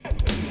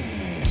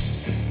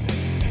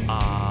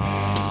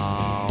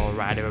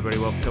right, everybody,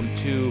 welcome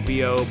to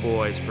BO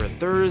Boys for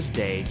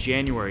Thursday,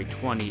 January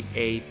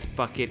 28th.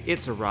 Fuck it,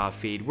 it's a raw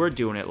feed. We're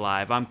doing it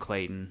live. I'm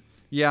Clayton.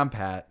 Yeah, I'm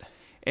Pat.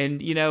 And,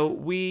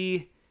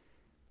 we're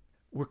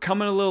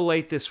coming a little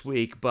late this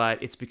week,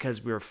 but it's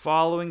because we were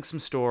following some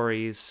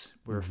stories.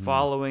 We're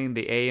following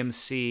the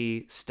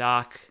AMC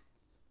stock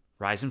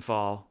rise and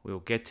fall. We'll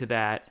get to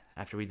that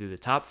after we do the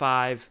top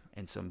 5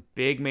 and some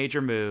big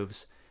major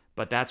moves.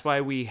 But that's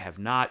why we have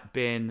not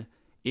been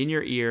in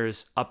your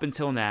ears up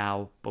until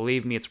now.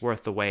 Believe me, it's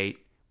worth the wait.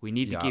 We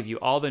need to give you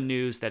all the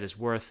news that is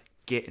worth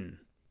getting.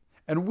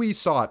 And we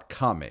saw it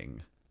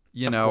coming.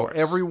 Of course.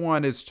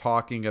 Everyone is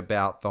talking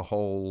about the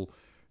whole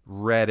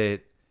Reddit,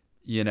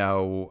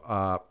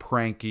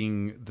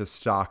 pranking the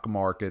stock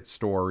market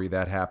story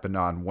that happened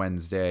on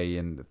Wednesday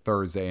and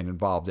Thursday and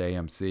involved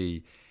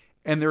AMC.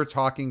 And they're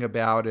talking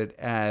about it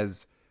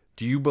as,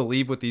 do you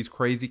believe what these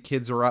crazy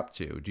kids are up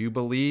to? Do you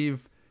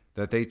believe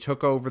that they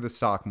took over the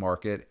stock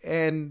market?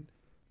 And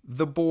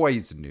the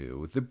boys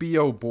knew. The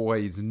BO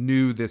boys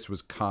knew this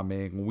was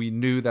coming. We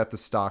knew that the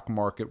stock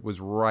market was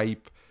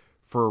ripe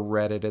for a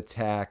Reddit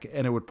attack,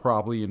 and it would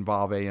probably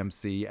involve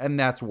AMC, and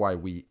that's why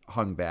we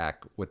hung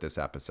back with this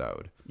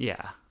episode.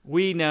 Yeah.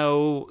 We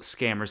know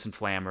scammers and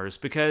flammers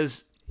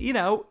because,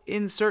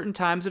 in certain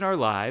times in our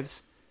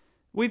lives,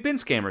 we've been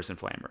scammers and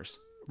flammers.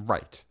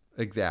 Right.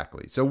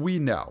 Exactly. So we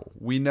know.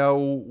 We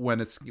know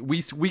when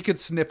we could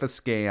sniff a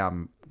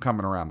scam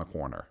coming around the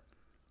corner.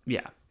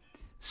 Yeah.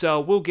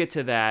 So we'll get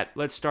to that.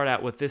 Let's start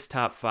out with this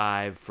top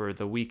 5 for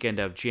the weekend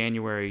of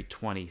January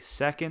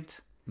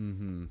 22nd.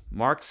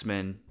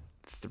 Marksman,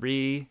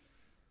 three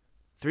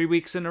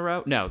weeks in a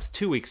row? No, it's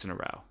 2 weeks in a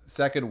row.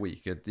 Second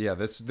week.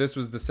 This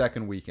was the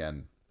second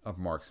weekend of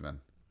Marksman.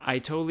 I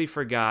totally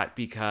forgot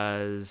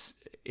because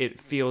it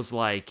feels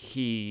like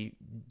he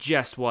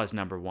just was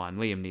number 1,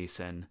 Liam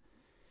Neeson,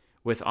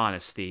 with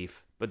Honest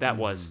Thief. But that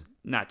was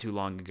not too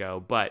long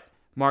ago. But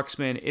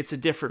Marksman, it's a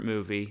different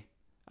movie,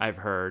 I've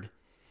heard.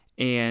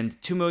 And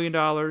 $2 million,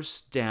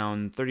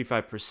 down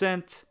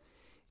 35%.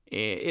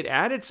 It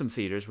added some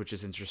theaters, which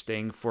is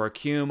interesting, for a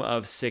cum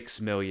of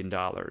 $6 million.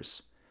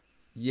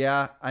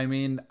 Yeah, I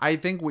mean, I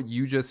think what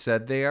you just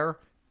said there,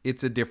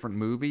 it's a different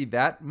movie.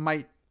 That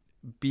might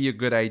be a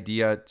good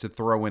idea to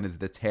throw in as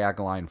the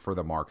tagline for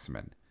The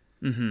Marksman.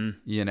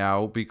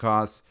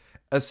 Because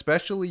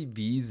especially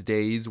these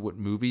days with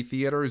movie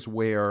theaters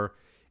where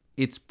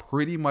it's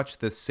pretty much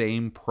the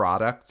same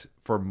product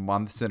for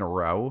months in a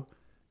row.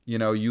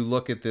 You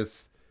look at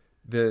this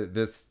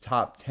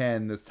top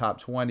 10, this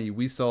top 20,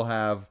 we still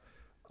have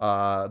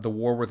The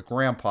War with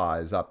Grandpa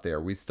is up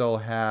there. We still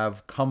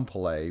have Come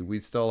Play. We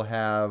still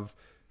have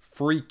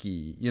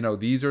Freaky.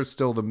 These are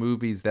still the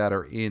movies that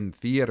are in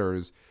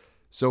theaters.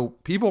 So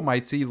people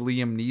might see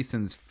Liam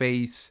Neeson's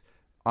face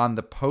on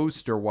the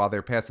poster while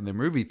they're passing the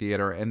movie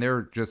theater, and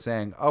they're just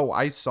saying, oh,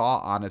 I saw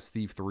Honest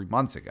Thief 3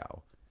 months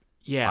ago.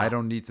 Yeah. I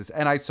don't need to.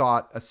 And I saw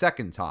it a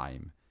second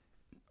time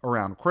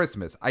around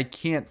Christmas. I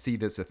can't see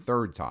this a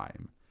third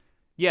time.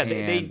 Yeah,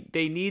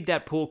 they need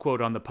that pull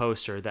quote on the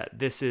poster that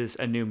this is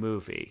a new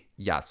movie.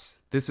 Yes,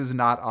 this is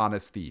not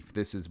Honest Thief.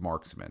 This is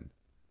Marksman.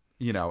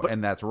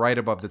 And that's right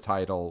above the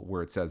title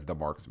where it says The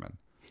Marksman.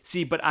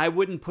 See, but I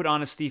wouldn't put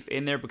Honest Thief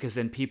in there because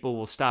then people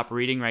will stop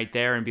reading right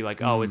there and be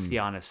like, oh, it's The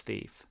Honest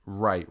Thief.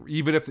 Right.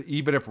 Even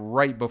if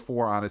right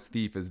before Honest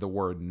Thief is the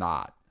word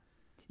not.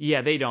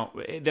 Yeah, they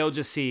don't. They'll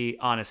just see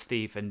Honest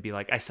Thief and be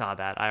like, I saw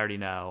that. I already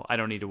know. I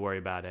don't need to worry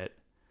about it.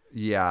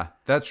 Yeah,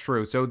 that's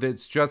true. So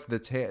it's just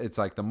it's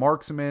like The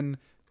Marksman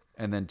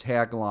and then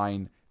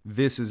tagline,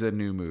 this is a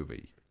new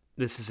movie.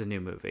 This is a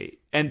new movie.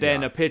 And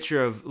then a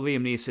picture of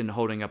Liam Neeson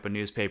holding up a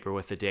newspaper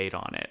with the date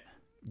on it.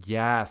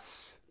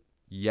 Yes,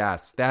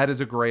 that is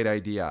a great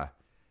idea.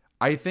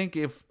 I think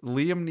if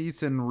Liam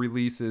Neeson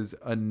releases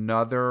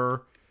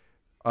another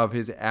of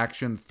his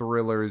action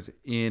thrillers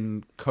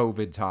in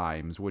COVID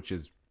times, which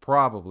is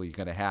probably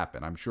going to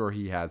happen. I'm sure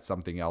he has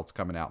something else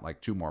coming out in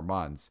like 2 more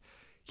months.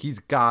 He's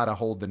got to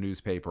hold the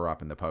newspaper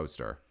up in the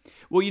poster.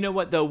 Well, you know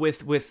what, though,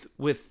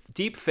 with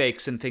deep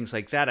fakes and things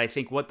like that, I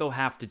think what they'll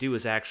have to do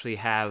is actually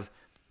have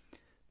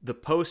the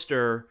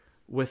poster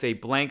with a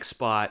blank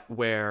spot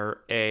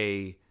where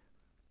a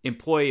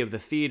employee of the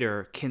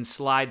theater can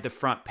slide the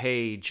front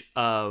page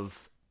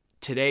of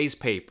today's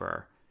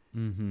paper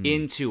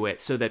into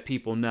it so that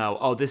people know,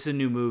 oh, this is a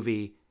new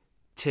movie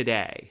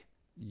today.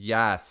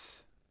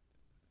 Yes.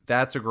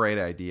 That's a great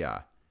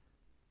idea.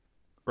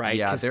 Right?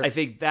 Because I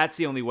think that's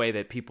the only way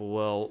that people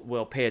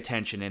will pay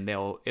attention and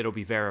it'll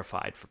be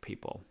verified for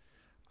people.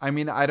 I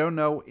mean, I don't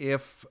know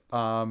if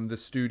the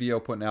studio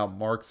putting out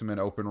Marksman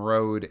Open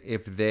Road,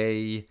 if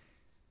they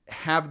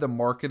have the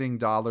marketing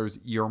dollars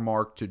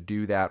earmarked to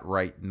do that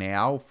right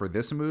now for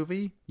this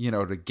movie,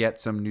 to get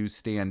some new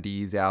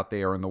standees out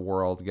there in the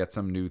world, get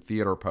some new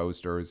theater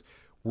posters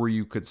where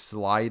you could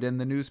slide in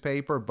the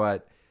newspaper.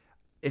 But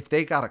if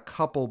they got a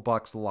couple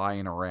bucks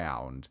lying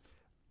around,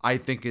 I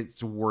think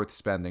it's worth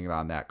spending it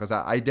on that. Because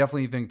I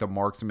definitely think The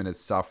Marksman is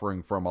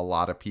suffering from a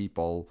lot of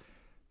people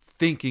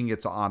thinking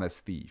it's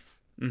Honest Thief.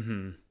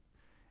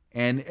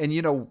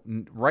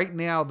 And right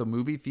now the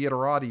movie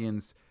theater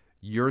audience,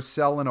 you're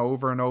selling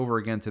over and over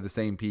again to the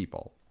same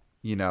people.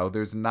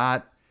 There's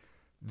not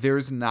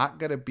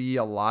going to be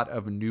a lot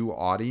of new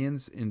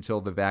audience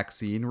until the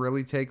vaccine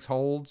really takes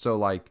hold. So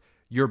like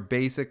you're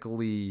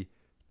basically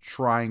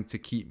trying to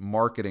keep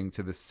marketing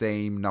to the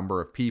same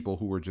number of people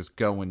who are just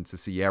going to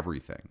see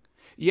everything.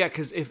 Yeah,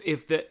 because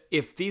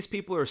if these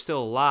people are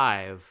still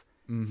alive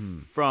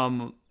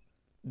from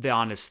The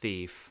Honest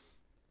Thief,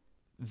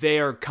 they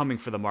are coming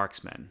for The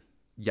Marksman.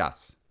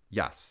 Yes,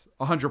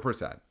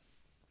 100%.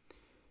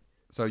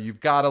 So you've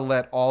got to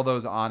let all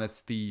those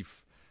Honest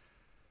Thief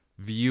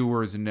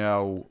viewers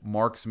know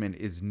Marksman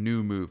is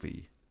new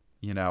movie.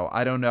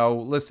 I don't know.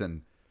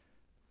 Listen,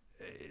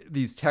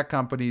 these tech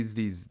companies,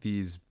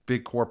 these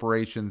big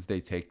corporations,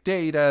 they take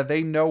data.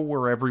 They know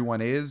where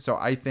everyone is. So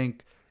I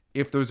think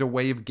if there's a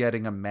way of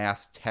getting a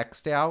mass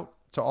text out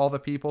to all the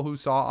people who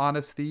saw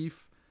Honest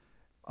Thief,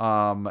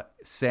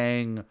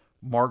 saying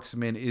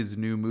Marksman is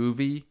new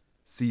movie,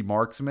 see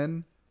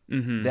Marksman,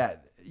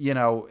 that,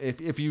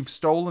 if you've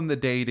stolen the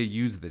data,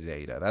 use the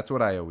data. That's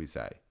what I always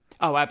say.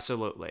 Oh,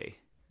 absolutely.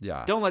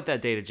 Yeah. Don't let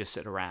that data just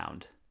sit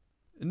around.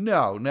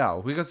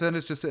 No, because then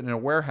it's just sitting in a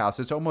warehouse.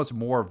 It's almost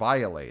more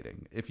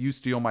violating if you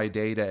steal my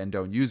data and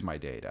don't use my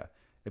data.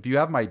 If you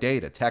have my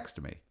data, text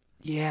me.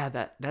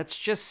 Yeah, that's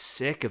just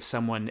sick if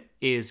someone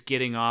is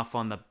getting off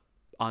on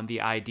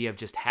the idea of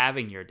just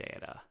having your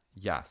data.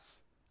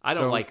 Yes. I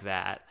don't like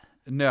that.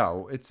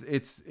 No,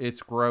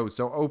 it's gross.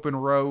 So Open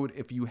Road,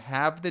 if you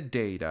have the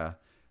data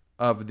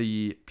of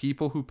the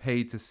people who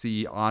paid to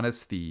see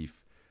Honest Thief,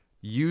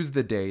 use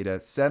the data,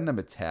 send them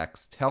a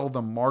text, tell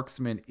them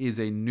Marksman is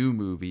a new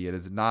movie. It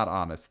is not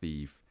Honest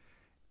Thief.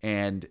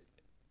 And,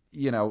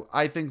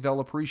 I think they'll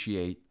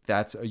appreciate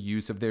that's a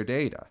use of their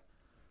data.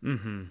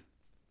 Mm-hmm.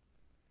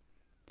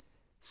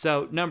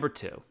 So, number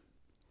 2.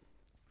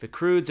 The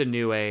Croods: A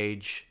New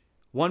Age,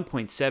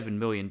 $1.7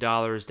 million,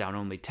 down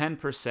only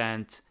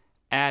 10%,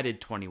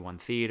 added 21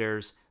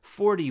 theaters,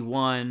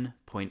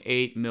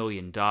 $41.8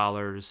 million.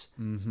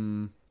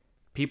 Mm-hmm.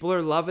 People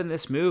are loving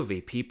this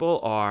movie. People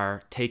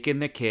are taking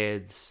the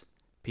kids.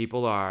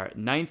 People are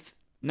ninth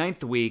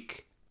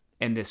week,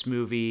 and this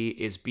movie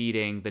is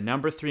beating the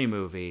number 3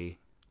 movie,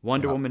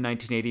 Wonder Woman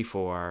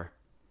 1984.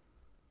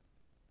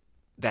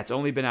 That's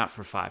only been out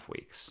for 5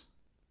 weeks.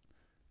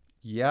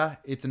 Yeah,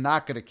 it's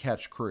not going to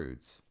catch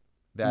Croods.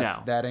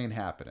 That ain't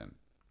happening.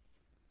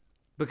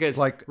 Because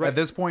at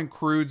this point,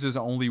 Croods is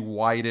only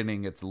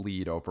widening its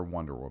lead over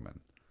Wonder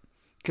Woman.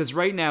 Because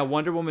right now,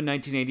 Wonder Woman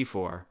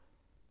 1984,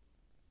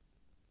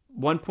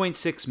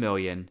 1.6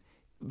 million.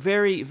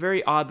 Very,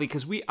 very oddly,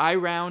 because I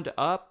round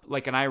up,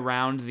 and I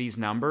round these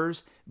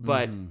numbers,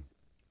 but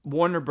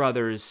Warner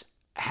Brothers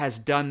has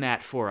done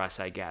that for us,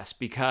 I guess,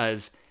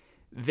 because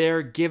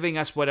they're giving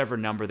us whatever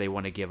number they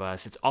want to give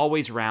us. It's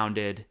always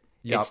rounded.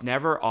 Yep. It's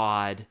never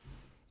odd.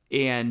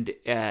 And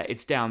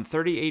it's down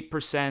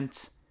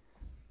 38%.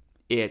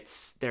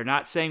 They're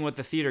not saying what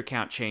the theater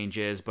count change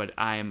is, but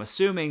I am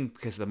assuming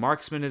because the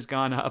Marksman has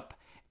gone up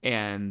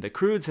and the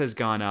Croods has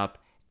gone up,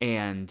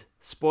 and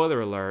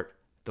spoiler alert,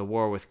 The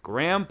War with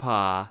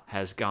Grandpa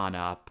has gone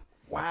up.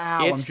 Wow,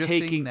 I'm just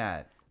seeing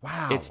that.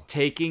 Wow. It's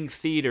taking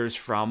theaters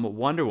from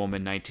Wonder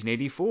Woman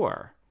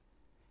 1984.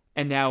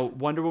 And now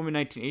Wonder Woman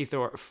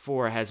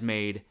 1984 has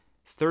made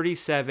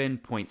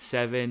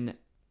 37.7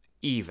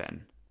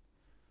 even.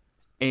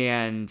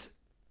 And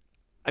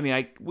I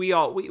mean, we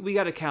got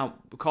to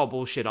call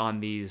bullshit on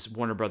these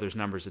Warner Brothers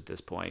numbers at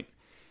this point.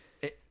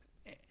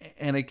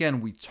 And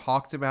again, we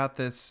talked about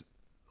this,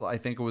 I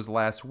think it was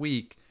last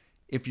week.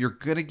 If you're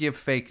going to give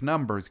fake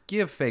numbers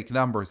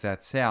that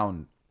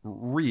sound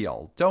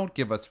real. Don't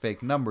give us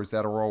fake numbers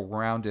that are all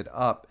rounded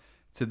up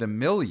to the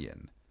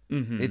million.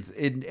 Mm-hmm.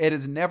 It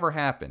has never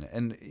happened.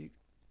 And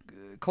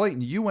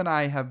Clayton, you and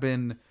I have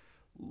been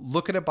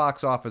looking at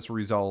box office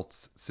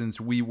results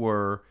since we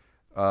were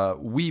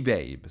wee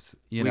babes.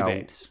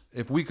 Babes.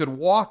 If we could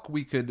walk,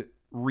 we could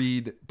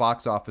read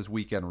box office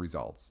weekend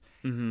results.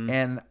 Mm-hmm.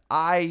 And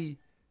I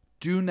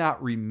do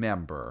not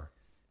remember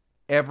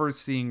ever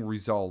seeing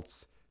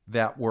results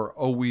that were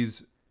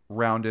always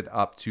rounded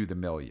up to the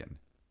million.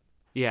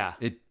 Yeah.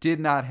 It did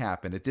not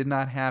happen. It did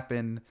not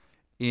happen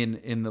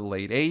in the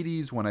late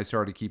 80s when I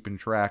started keeping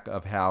track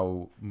of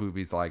how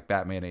movies like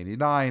Batman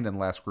 89 and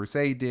Last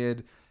Crusade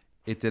did.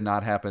 It did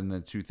not happen in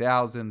the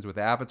 2000s with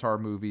Avatar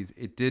movies.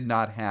 It did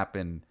not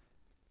happen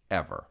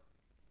ever.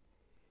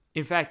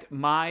 In fact,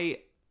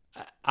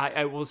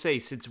 I will say,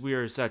 since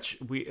we're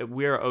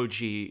OG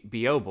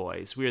BO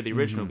boys, we are the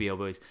original BO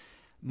boys,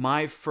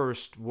 my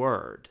first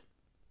word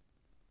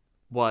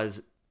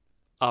was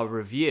a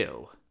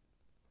review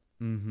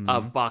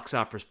of box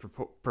office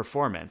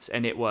performance,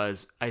 and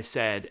I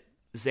said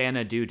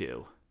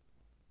Xanadu.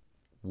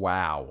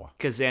 Wow.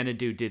 Because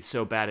Xanadu did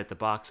so bad at the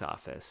box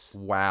office.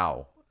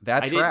 Wow.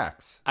 That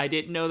tracks. I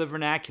didn't know the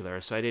vernacular,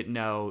 so I didn't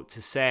know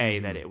to say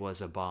that it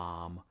was a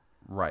bomb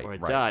or a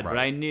dud, but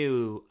I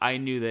knew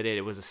that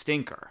it was a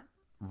stinker.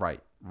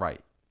 Right. Wow.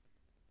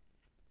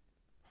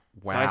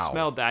 So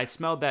I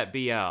smelled that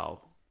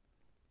BO.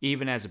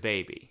 even as a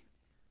baby.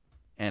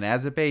 And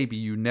as a baby,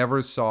 you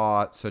never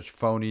saw such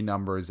phony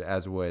numbers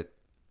as what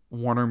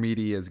Warner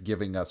Media is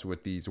giving us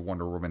with these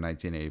Wonder Woman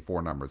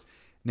 1984 numbers.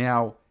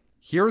 Now,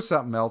 here's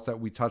something else that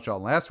we touched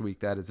on last week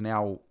that is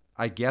now,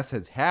 I guess,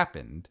 has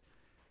happened.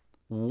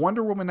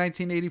 Wonder Woman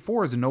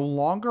 1984 is no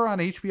longer on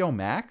HBO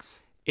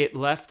Max. It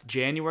left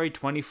January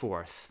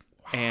 24th,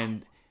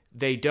 and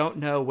they don't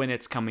know when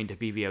it's coming to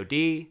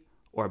BVOD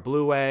or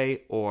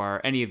Blu-ray or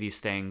any of these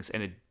things,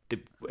 and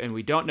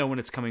we don't know when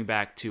it's coming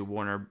back to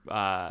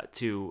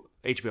to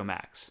HBO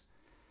Max.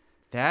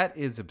 That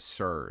is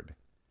absurd.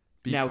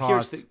 Now,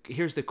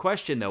 here's the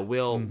question though: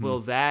 will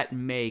that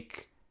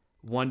make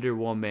Wonder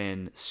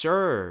Woman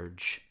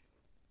surge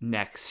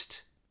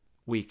next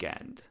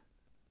weekend?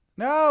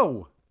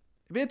 No,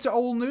 it's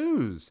old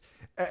news.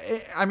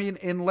 I mean,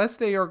 unless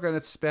they are going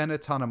to spend a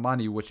ton of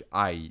money, which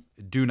I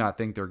do not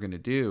think they're going to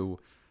do,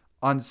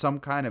 on some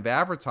kind of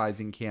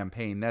advertising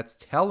campaign that's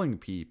telling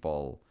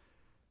people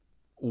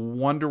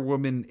Wonder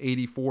Woman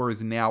 84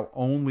 is now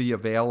only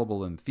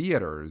available in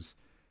theaters.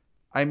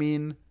 I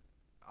mean,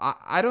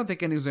 I don't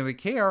think anyone's going to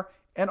care.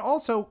 And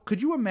also,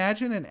 could you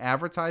imagine an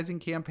advertising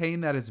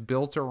campaign that is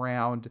built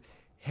around,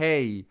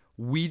 hey,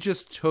 we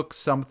just took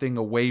something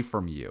away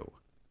from you?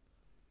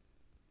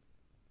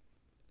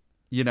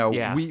 You know,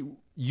 yeah.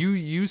 You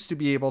used to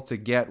be able to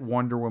get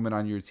Wonder Woman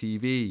on your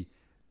TV.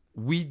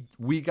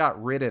 We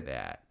got rid of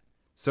that.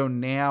 So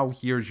now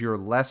here's your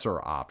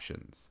lesser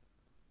options.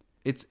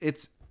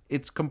 It's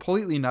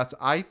completely nuts.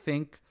 I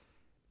think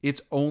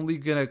it's only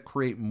going to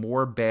create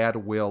more bad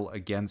will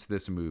against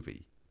this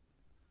movie.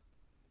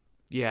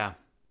 Yeah.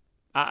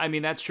 I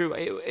mean, that's true.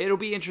 It'll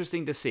be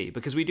interesting to see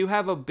because we do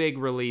have a big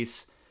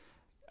release,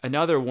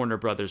 another Warner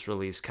Brothers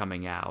release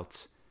coming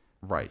out.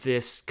 Right.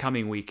 This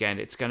coming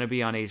weekend. It's going to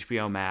be on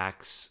HBO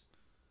Max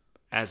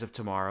as of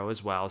tomorrow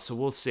as well. So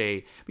we'll see.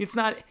 I mean, it's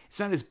not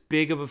as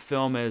big of a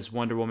film as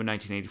Wonder Woman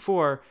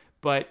 1984,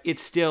 but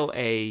it's still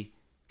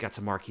got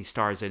some marquee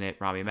stars in it.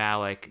 Rami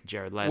Malek,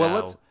 Jared Leto.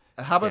 Well,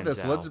 how about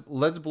Denzel. this?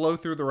 Let's blow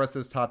through the rest of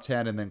this top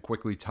 10 and then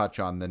quickly touch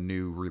on the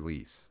new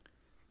release.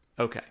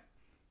 Okay.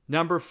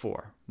 Number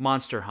 4,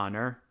 Monster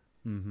Hunter.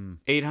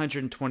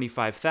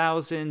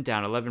 825,000,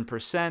 down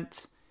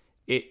 11%.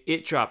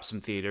 It dropped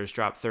some theaters,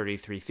 dropped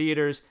 33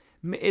 theaters.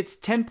 It's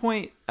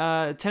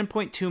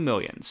 10.2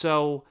 million.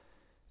 So,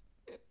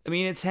 I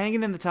mean, it's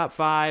hanging in the top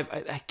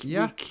 5.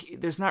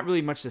 There's not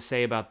really much to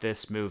say about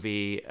this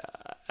movie,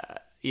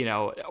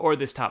 or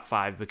this top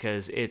 5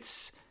 because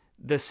it's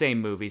the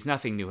same movies.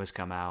 Nothing new has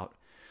come out.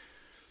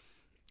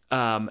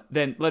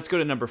 Then let's go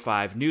to number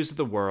 5, News of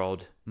the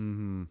World.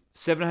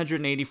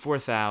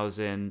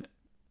 784,000,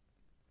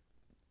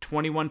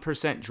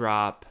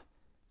 21%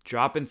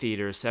 drop in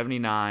theaters,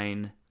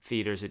 79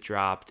 theaters it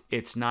dropped.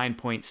 It's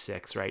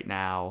 9.6 right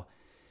now.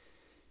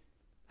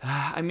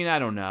 I mean, I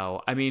don't know.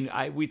 I mean,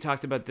 we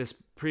talked about this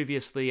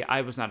previously.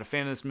 I was not a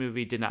fan of this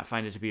movie, did not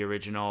find it to be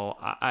original.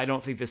 I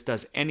don't think this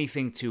does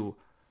anything to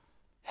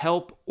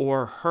help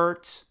or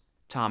hurt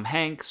Tom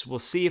Hanks. We'll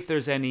see if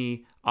there's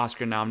any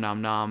Oscar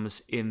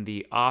noms in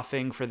the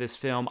offing for this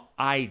film.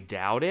 I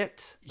doubt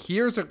it.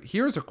 Here's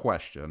a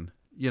question.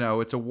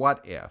 It's a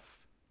what if,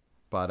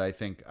 but I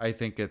think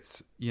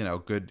it's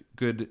good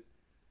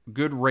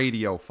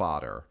radio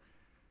fodder.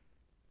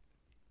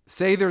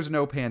 Say there's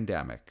no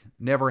pandemic,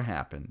 never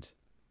happened.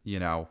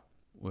 The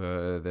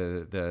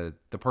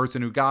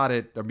person who got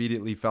it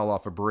immediately fell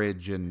off a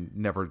bridge and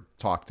never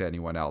talked to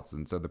anyone else,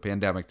 and so the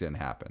pandemic didn't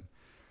happen.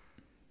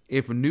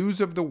 If News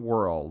of the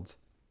World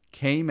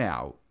came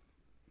out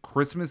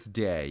Christmas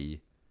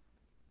Day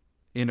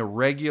in a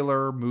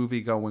regular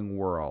movie-going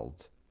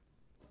world,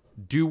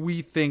 do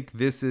we think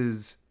this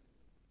is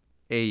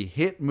a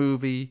hit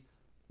movie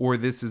or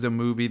this is a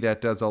movie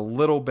that does a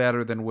little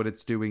better than what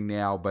it's doing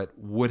now but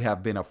would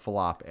have been a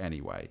flop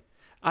anyway?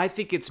 I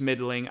think it's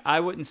middling. I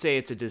wouldn't say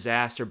it's a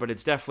disaster, but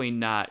it's definitely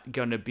not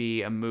going to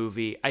be a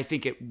movie. I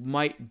think it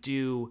might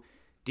do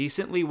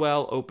decently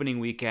well opening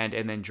weekend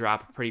and then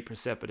drop pretty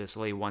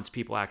precipitously once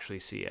people actually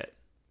see it.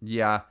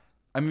 Yeah.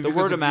 I mean, the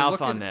word of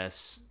mouth on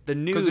this, the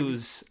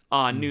news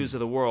on News of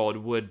the World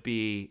would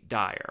be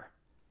dire.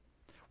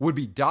 Would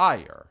be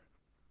dire.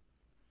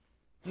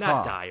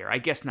 Not dire. I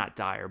guess not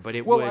dire, but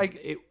it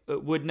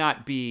would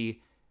not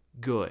be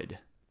good.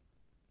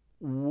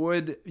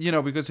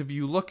 Because if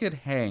you look at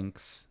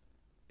Hanks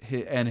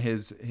and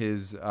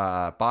his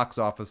box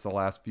office the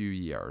last few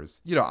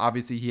years,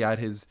 obviously he had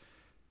his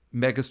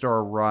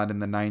megastar run in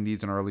the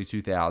 90s and early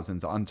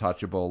 2000s,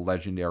 untouchable,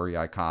 legendary,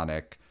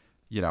 iconic,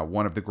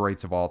 one of the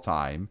greats of all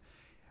time.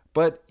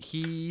 But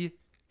he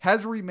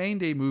has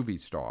remained a movie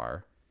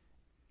star,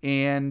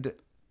 and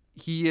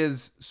he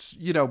is,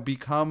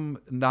 become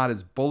not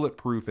as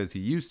bulletproof as he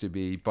used to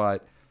be.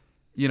 But,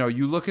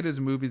 you look at his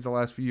movies the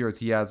last few years,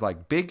 he has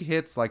like big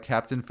hits like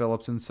Captain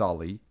Phillips and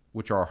Sully,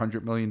 which are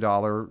 $100 million,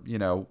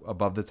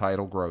 above the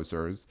title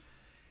grossers.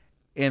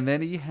 And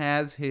then he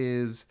has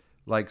his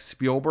like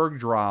Spielberg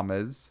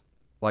dramas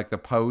like The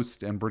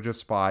Post and Bridge of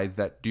Spies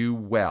that do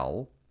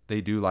well.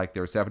 They do like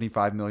their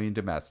 $75 million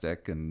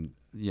domestic and,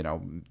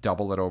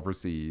 double it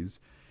overseas.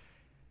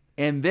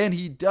 And then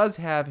he does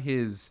have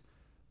his,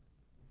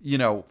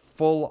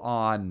 full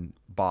on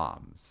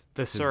bombs.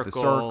 The His-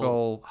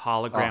 Circle,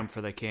 Hologram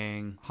for the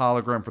King.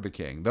 Hologram for the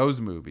King.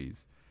 Those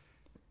movies.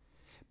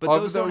 But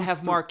Of those don't those have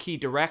th- marquee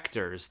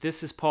directors.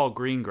 This is Paul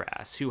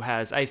Greengrass, who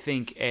has, I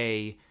think,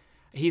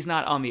 he's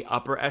not on the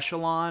upper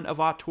echelon of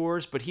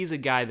auteurs, but he's a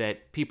guy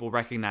that people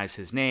recognize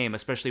his name,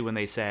 especially when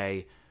they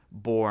say the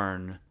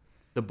Bourne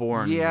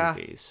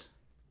movies.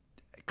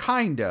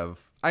 Kind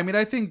of. I mean,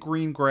 I think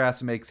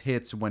Greengrass makes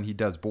hits when he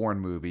does Bourne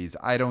movies.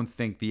 I don't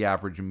think the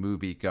average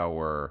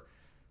moviegoer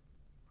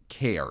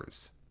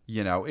cares,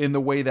 in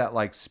the way that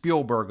like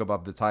Spielberg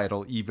above the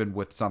title, even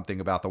with something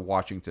about the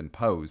Washington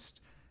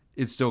Post,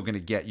 is still going to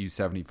get you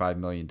 75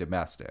 million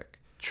domestic.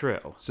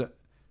 True.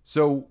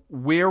 So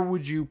where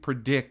would you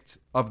predict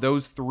of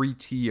those three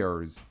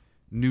tiers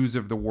News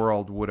of the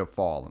World would have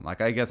fallen? Like,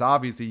 I guess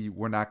obviously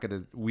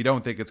we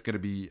don't think it's going to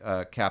be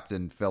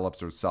Captain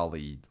Phillips or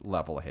Sully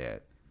level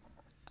hit.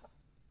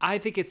 I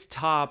think it's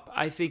top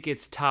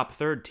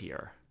third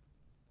tier.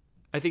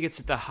 I think it's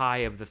at the high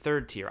of the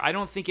third tier. I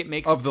don't think it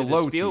makes Of it the to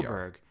low the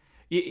Spielberg.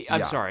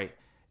 I'm sorry.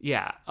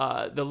 Yeah,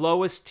 the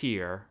lowest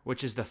tier,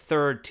 which is the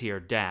third tier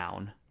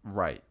down.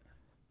 Right.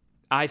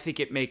 I think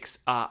it makes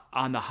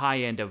on the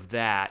high end of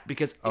that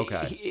because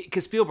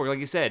Spielberg, like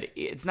you said,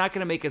 it's not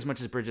going to make as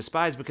much as Bridge of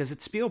Spies because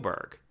it's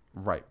Spielberg.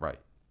 Right.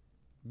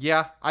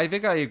 Yeah, I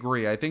think I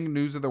agree. I think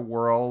News of the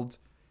World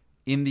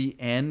in the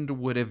end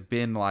would have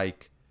been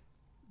like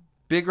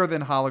bigger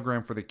than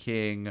Hologram for the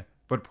King,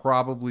 but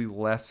probably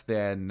less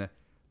than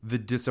the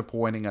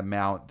disappointing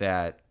amount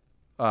that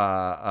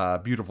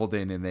Beautiful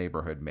Day in the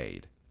Neighborhood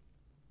made.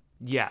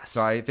 Yes.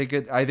 So I think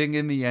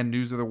in the end,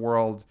 News of the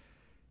World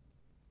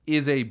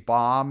is a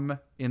bomb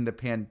in the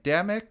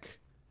pandemic,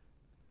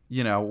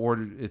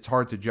 or it's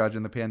hard to judge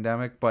in the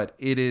pandemic, but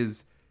it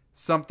is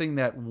something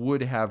that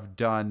would have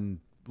done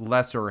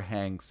lesser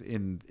Hanks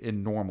in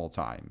normal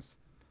times.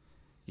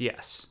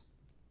 Yes.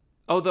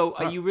 Although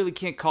you really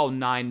can't call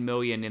 9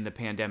 million in the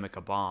pandemic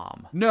a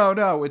bomb.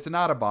 No, it's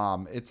not a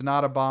bomb. It's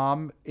not a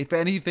bomb. If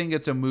anything,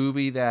 it's a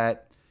movie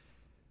that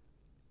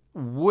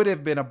would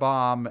have been a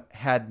bomb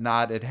had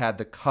not it had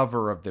the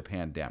cover of the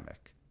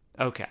pandemic.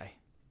 Okay.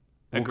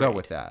 We'll go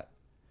with that.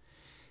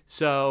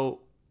 So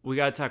we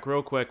got to talk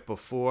real quick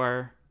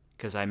before,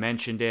 because I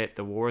mentioned it,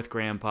 The War with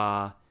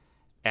Grandpa.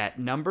 At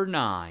number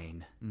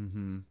 9,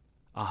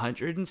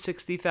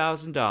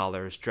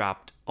 $160,000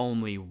 dropped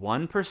only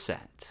 1%.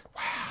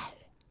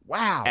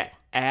 Wow.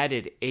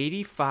 Added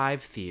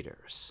 85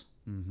 theaters.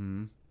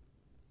 Mm-hmm.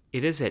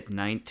 It is at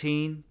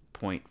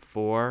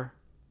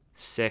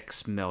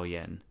 19.46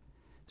 million.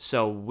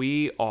 So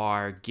we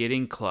are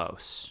getting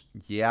close.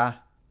 Yeah.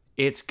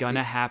 It's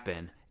gonna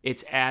happen.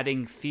 It's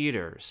adding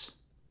theaters.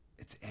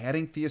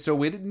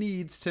 So it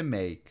needs to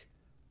make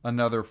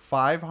another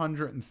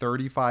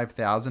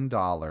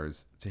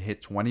 $535,000 to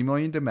hit 20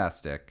 million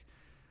domestic,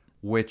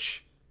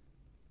 which,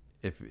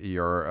 if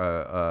you're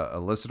a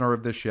listener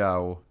of the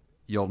show,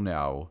 you'll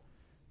know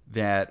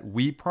that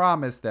we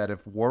promise that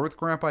if War with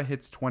Grandpa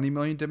hits 20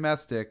 million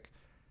domestic,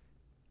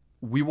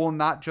 we will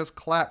not just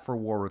clap for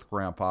War with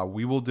Grandpa.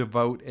 We will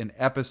devote an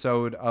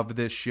episode of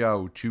this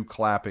show to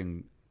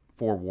clapping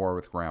for War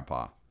with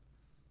Grandpa.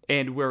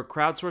 And we're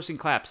crowdsourcing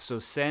claps, so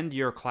send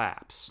your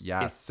claps.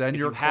 Yeah, send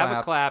your claps. If you have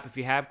a clap, if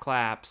you have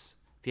claps,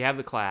 if you have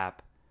the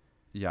clap,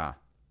 yeah,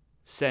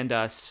 send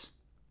us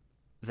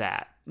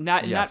that.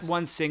 Not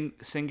one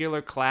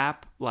singular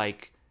clap.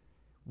 Like,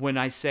 when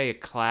I say a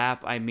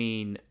clap, I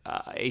mean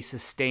a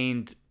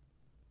sustained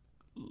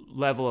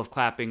level of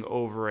clapping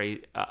over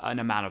an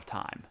amount of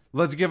time.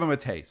 Let's give them a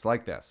taste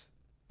like this.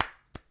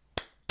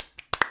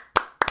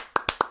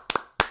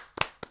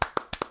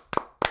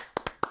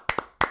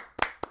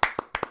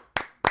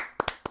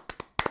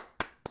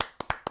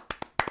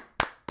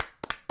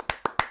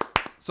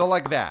 So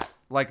like that.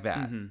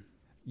 Mm-hmm.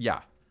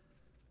 Yeah.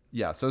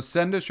 So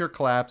send us your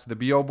claps, the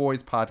BO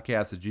Boys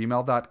podcast at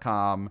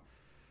gmail.com.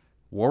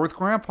 War with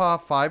Grandpa,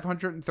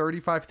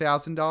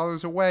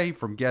 $535,000 away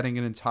from getting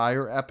an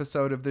entire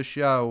episode of the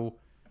show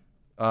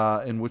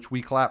in which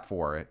we clap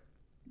for it.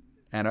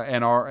 And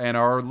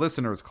our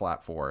listeners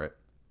clap for it.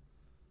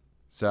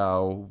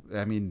 So,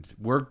 I mean,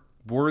 we're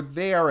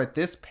there at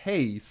this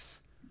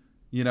pace.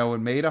 It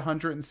made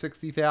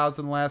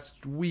 $160,000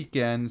 last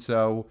weekend,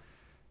 so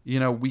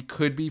we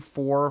could be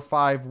 4 or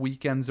 5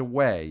 weekends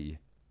away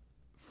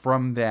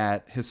from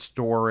that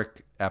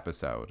historic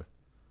episode.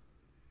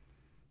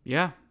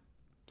 Yeah.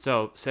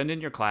 So send in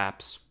your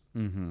claps.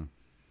 Mm-hmm.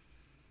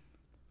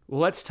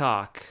 Well, let's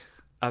talk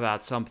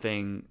about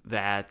something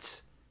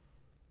that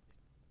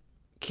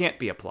can't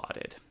be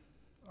applauded.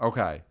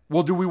 Okay.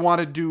 Well, do we want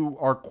to do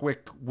our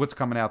quick what's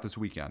coming out this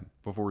weekend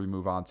before we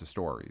move on to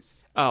stories?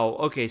 Oh,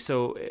 okay.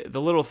 So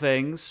The Little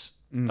Things,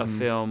 a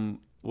film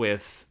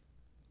with,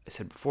 I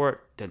said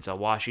before, Denzel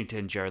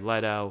Washington, Jared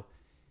Leto,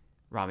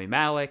 Rami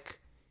Malek.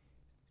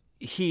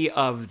 He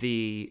of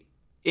the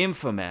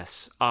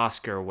infamous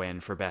Oscar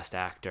win for Best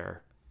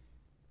Actor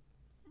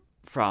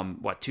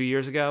from, 2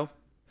 years ago?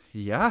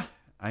 Yeah.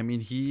 I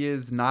mean, he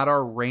is not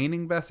our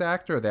reigning best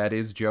actor. That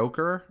is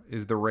Joker,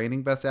 is the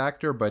reigning best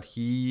actor, but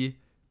he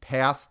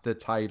passed the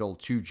title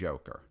to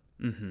Joker.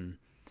 Mm-hmm.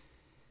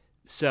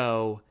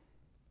 So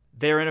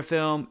they're in a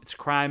film. It's a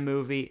crime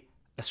movie.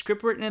 A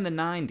script written in the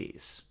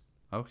 90s.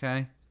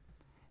 Okay.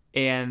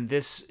 And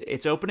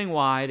it's opening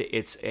wide.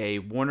 It's a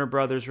Warner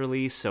Brothers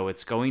release, so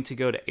it's going to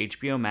go to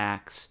HBO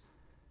Max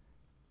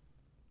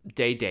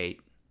date.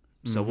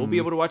 So we'll be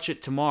able to watch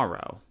it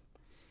tomorrow.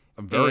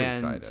 I'm very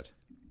excited.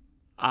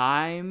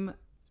 I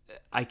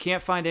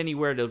can't find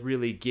anywhere to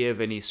really give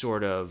any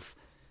sort of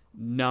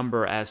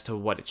number as to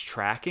what it's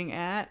tracking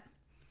at,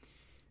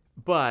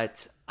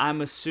 but I'm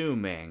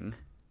assuming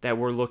that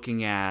we're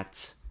looking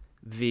at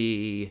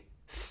the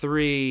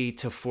 3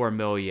 to 4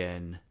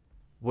 million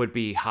would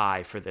be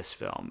high for this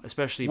film,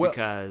 especially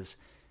because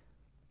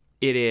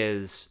it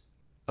is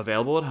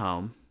available at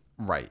home.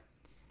 Right.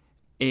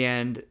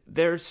 And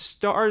there's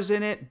stars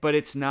in it, but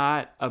it's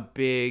not a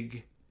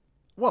big...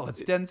 Well,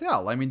 it's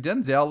Denzel. I mean,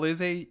 Denzel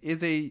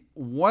is a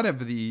one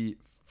of the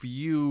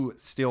few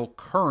still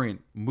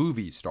current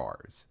movie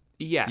stars.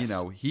 Yes. You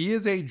know, he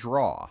is a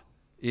draw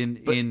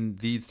in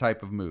these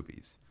type of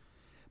movies.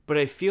 But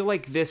I feel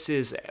like this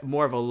is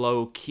more of a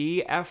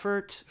low-key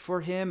effort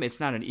for him. It's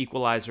not an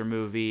Equalizer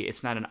movie.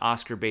 It's not an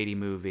Oscar Beatty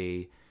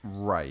movie.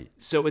 Right.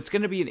 So it's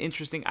going to be an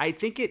interesting... I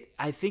think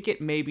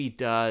it maybe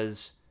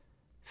does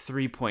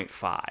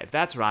 3.5.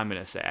 That's what I'm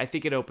going to say. I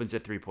think it opens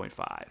at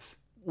 3.5.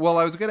 Well,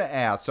 I was going to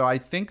ask. So I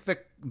think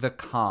the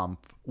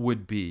comp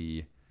would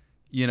be,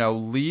 you know,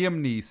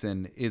 Liam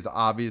Neeson is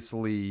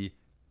obviously,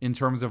 in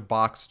terms of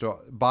box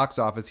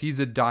office, he's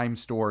a dime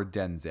store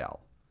Denzel.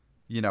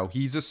 You know,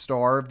 he's a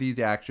star of these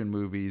action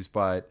movies,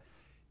 but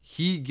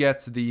he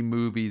gets the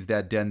movies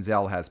that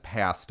Denzel has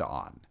passed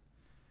on.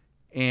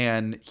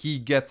 And he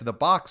gets the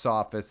box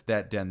office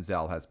that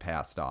Denzel has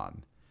passed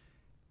on.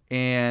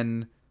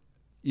 And,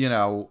 you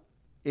know,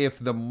 if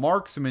The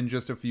Marksman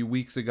just a few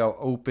weeks ago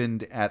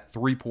opened at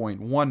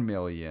 3.1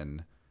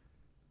 million,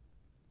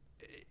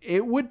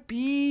 it would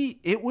be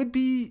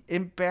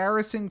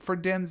embarrassing for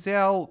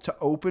Denzel to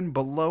open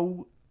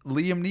below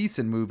Liam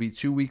Neeson movie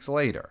 2 weeks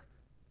later.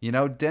 You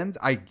know,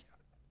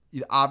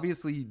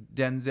 obviously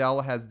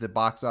Denzel has the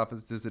box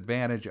office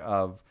disadvantage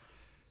of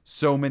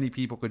so many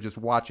people could just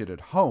watch it at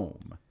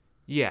home.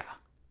 Yeah.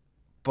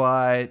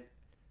 But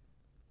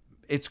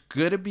it's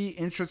going to be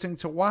interesting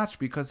to watch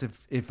because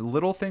if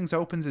Little Things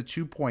opens at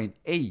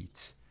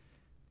 2.8,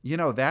 you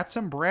know, that's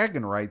some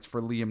bragging rights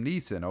for Liam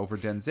Neeson over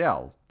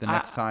Denzel the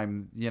next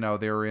time, you know,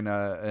 they're in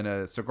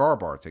a cigar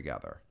bar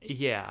together.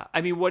 Yeah.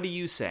 I mean, what are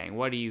you saying?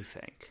 What do you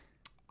think?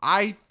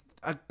 I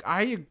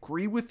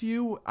agree with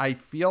you. I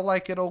feel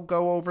like it'll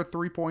go over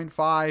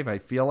 3.5. I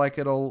feel like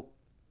it'll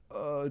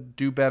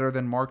do better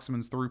than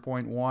Marksman's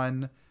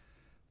 3.1.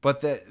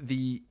 But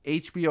the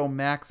HBO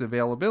Max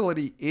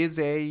availability is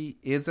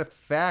a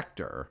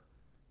factor.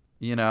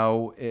 You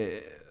know,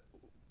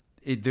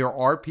 there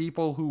are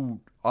people who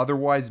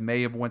otherwise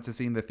may have went to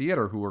see in the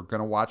theater who are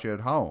going to watch it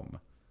at home.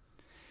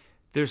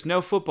 There's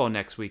no football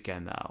next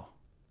weekend, though.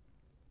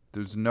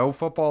 There's no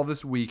football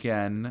this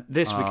weekend.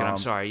 I'm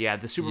sorry. Yeah,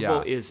 the Super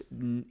Bowl is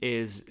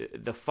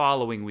the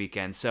following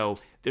weekend. So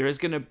there is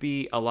going to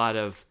be a lot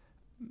of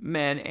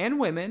men and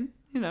women,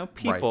 you know,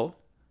 people.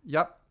 Right.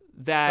 Yep.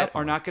 That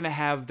Definitely. are not going to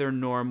have their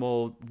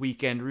normal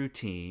weekend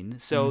routine.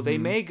 So they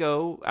may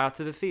go out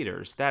to the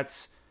theaters.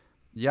 That's...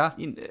 Yeah.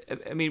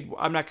 I mean,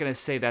 I'm not going to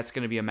say that's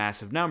going to be a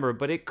massive number,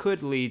 but it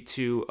could lead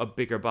to a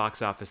bigger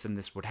box office than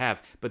this would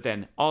have. But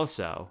then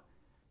also,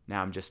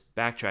 now I'm just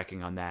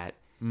backtracking on that.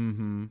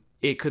 Mm-hmm.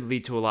 It could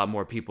lead to a lot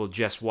more people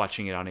just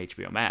watching it on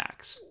HBO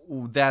Max.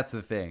 That's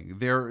the thing.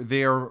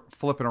 They're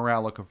flipping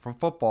around looking for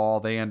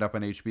football. They end up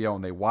on HBO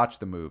and they watch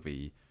the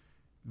movie.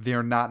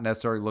 They're not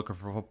necessarily looking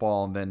for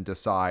football and then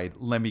decide,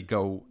 let me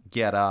go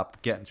get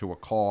into a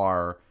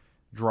car,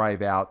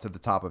 drive out to the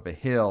top of a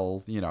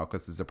hill, you know,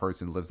 because there's a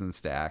person who lives in the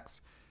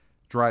stacks,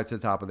 drive to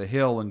the top of the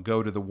hill and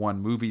go to the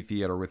one movie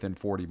theater within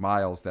 40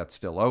 miles that's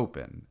still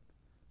open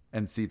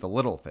and see the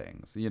Little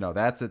Things. You know,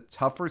 that's a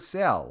tougher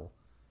sell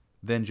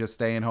than just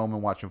staying home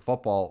and watching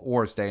football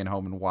or staying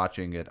home and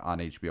watching it on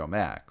HBO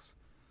Max.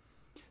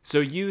 So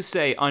you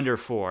say under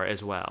 4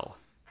 as well.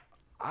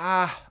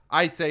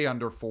 I say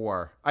under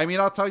 4. I mean,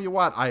 I'll tell you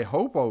what, I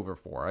hope over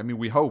 4. I mean,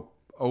 we hope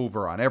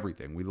over on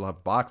everything. We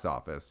love box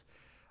office.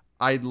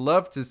 I'd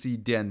love to see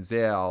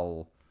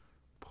Denzel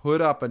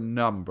put up a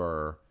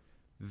number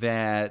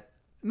that,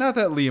 not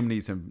that Liam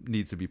Neeson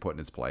needs to be put in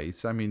his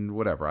place. I mean,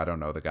 whatever. I don't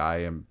know the guy.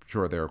 I'm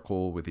sure they're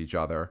cool with each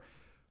other.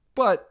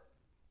 But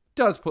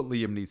does put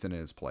Liam Neeson in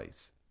his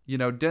place. You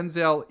know,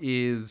 Denzel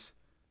is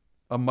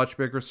a much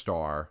bigger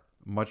star,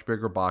 much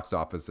bigger box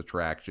office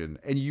attraction,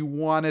 and you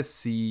want to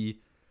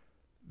see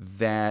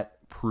that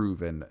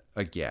proven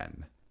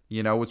again.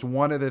 You know, it's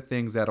one of the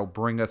things that'll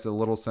bring us a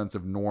little sense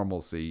of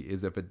normalcy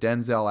is if a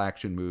Denzel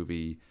action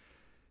movie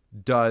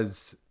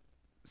does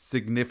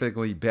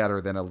significantly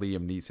better than a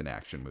Liam Neeson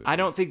action movie. I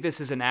don't think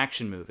this is an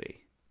action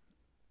movie.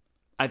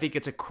 I think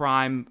it's a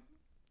crime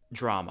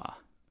drama.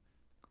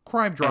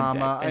 Crime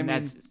drama. And I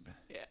that's, mean,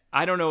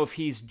 I don't know if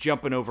he's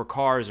jumping over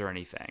cars or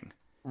anything.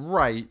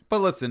 Right.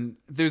 But listen,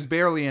 there's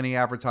barely any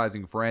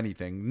advertising for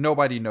anything.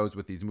 Nobody knows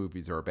what these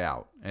movies are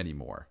about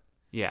anymore.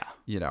 Yeah.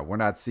 You know, we're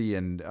not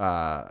seeing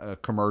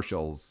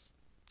commercials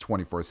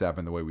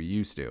 24/7 the way we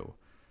used to.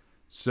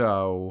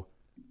 So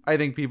I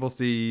think people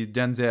see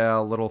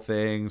Denzel, little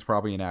things,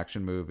 probably an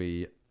action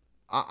movie.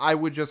 I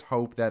would just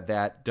hope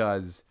that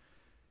does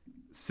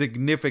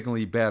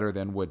significantly better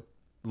than what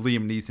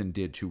Liam Neeson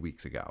did 2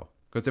 weeks ago.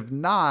 Because if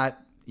not,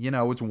 you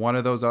know, it's one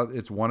of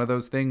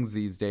those things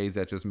these days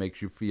that just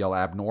makes you feel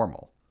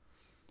abnormal.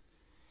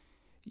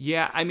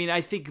 Yeah, I mean,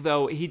 I think,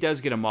 though, he does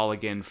get a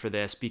mulligan for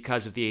this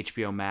because of the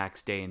HBO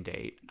Max day and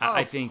date.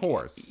 I think, of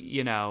course.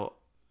 You know,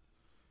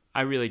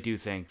 I really do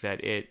think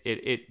that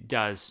it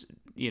does,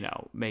 you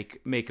know, make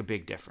a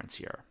big difference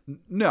here.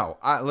 No,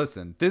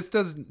 listen, this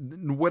does,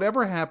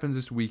 whatever happens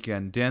this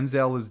weekend,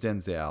 Denzel is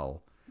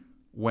Denzel.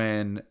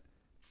 When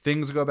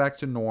things go back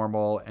to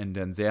normal and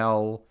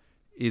Denzel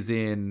is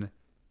in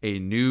a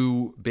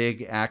new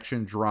big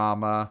action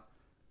drama,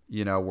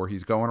 you know, where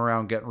he's going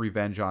around getting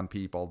revenge on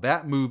people,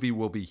 that movie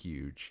will be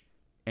huge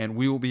and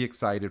we will be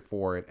excited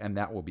for it and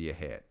that will be a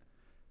hit.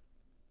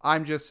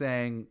 I'm just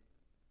saying,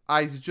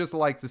 I just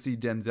like to see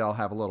Denzel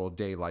have a little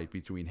daylight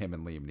between him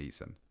and Liam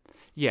Neeson.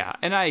 Yeah,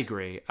 and I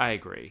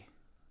agree.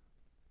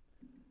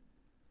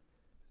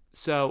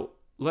 So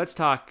let's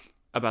talk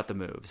about the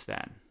moves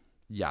then.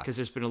 Yes. Because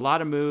there's been a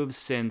lot of moves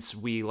since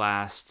we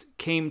last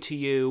came to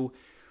you.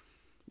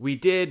 We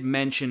did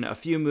mention a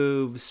few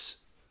moves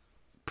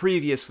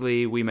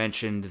previously. We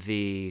mentioned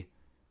the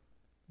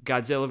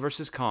Godzilla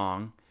vs.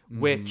 Kong,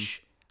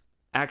 which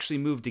actually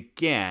moved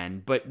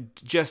again, but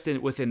just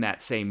within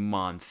that same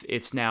month.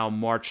 It's now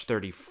March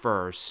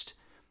 31st,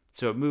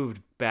 so it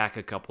moved back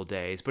a couple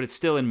days, but it's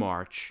still in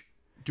March.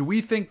 Do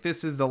we think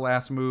this is the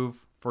last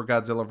move for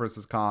Godzilla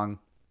vs. Kong?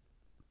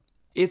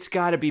 It's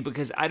got to be,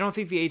 because I don't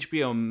think the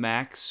HBO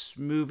Max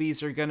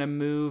movies are going to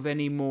move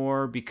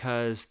anymore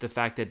because the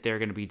fact that they're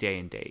going to be day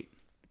and date.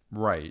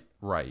 Right.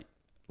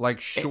 Like,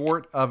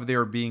 short of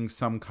there being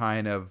some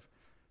kind of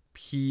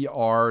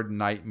PR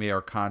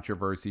nightmare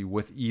controversy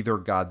with either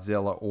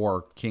Godzilla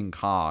or King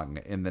Kong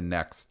in the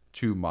next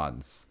 2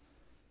 months,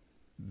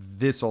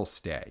 this'll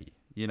stay.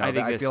 You know, I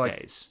think this feel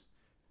stays.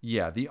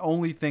 Yeah, the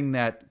only thing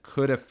that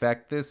could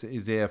affect this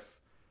is if,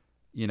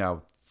 you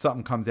know,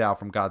 something comes out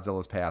from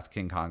Godzilla's past,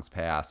 King Kong's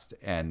past,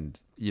 and,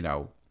 you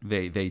know,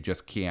 they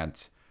just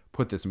can't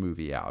put this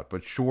movie out.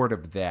 But short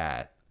of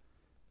that,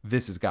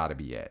 this has got to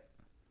be it.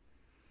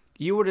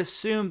 You would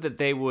assume that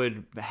they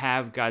would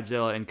have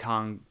Godzilla and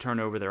Kong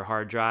turn over their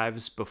hard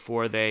drives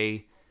before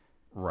they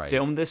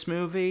film this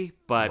movie,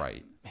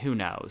 but who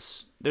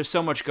knows? There's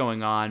so much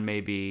going on,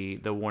 maybe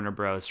the Warner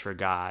Bros.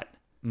 Forgot.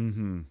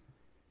 Mm-hmm.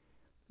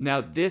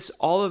 Now,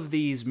 all of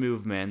these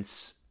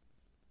movements,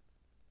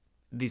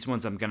 these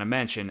ones I'm going to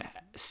mention,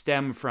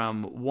 stem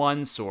from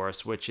one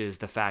source, which is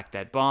the fact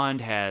that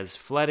Bond has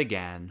fled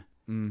again.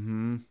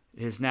 Mm-hmm.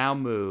 It has now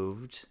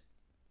moved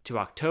to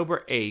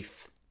October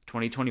 8th,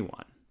 2021.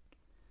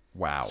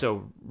 Wow.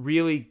 So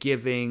really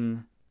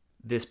giving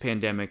this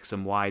pandemic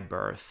some wide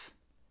berth.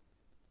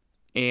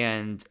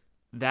 And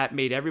that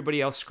made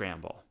everybody else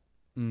scramble.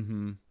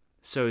 Mm-hmm.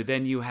 So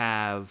then you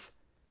have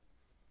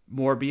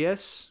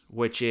Morbius,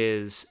 which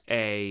is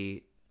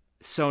a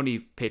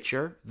Sony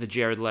picture, the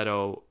Jared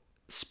Leto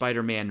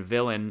Spider-Man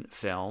villain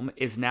film,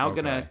 is now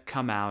going to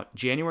come out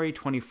January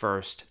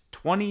 21st,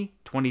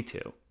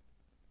 2022.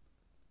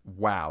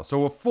 Wow.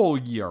 So a full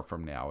year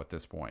from now at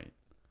this point.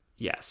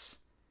 Yes.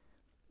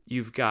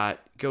 You've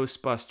got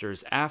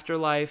Ghostbusters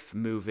Afterlife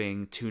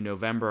moving to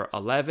November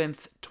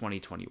 11th,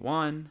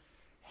 2021.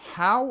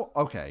 How?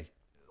 Okay.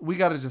 We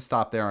got to just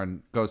stop there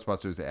on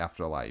Ghostbusters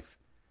Afterlife.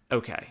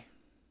 Okay.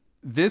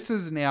 This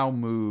is now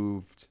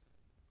moved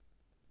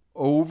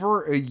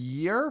over a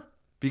year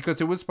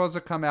because it was supposed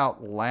to come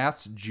out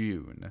last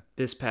June.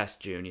 This past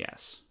June,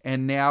 yes.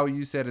 And now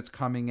you said it's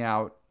coming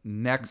out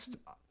next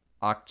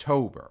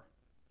October.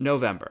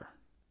 November.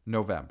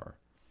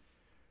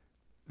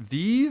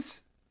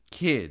 These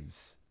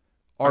kids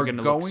are going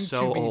to be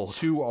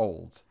too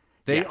old.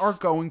 They are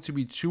going to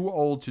be too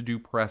old to do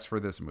press for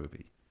this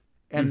movie.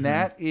 And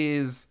that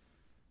is,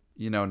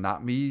 you know,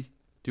 not me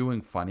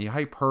doing funny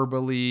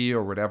hyperbole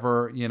or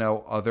whatever, you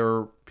know,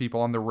 other people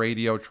on the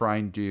radio try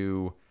and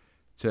do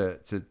to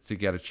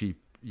get a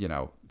cheap, you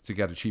know, to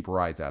get a cheap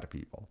rise out of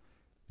people.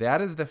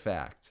 That is the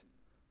fact.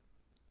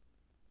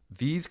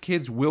 These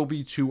kids will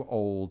be too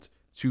old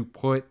to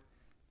put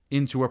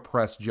into a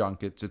press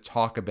junket to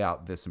talk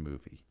about this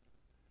movie.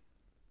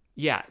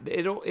 Yeah,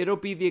 it'll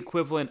be the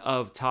equivalent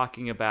of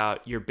talking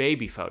about your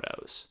baby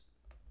photos.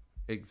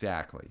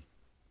 Exactly.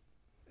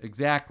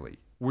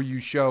 Where you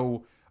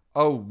show,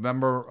 oh,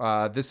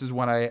 remember, this is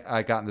when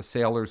I got in the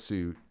sailor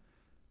suit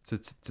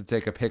to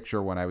take a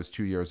picture when I was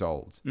 2 years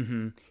old.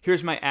 Mm-hmm.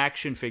 Here's my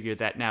action figure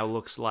that now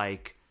looks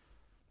like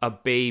a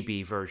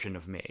baby version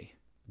of me.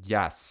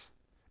 Yes.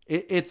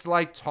 It's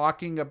like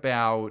talking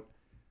about,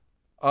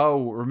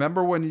 oh,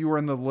 remember when you were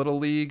in the Little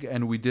League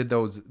and we did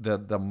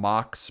the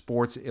mock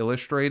Sports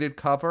Illustrated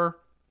cover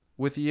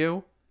with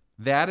you,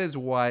 that is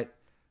what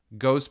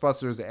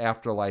Ghostbusters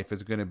Afterlife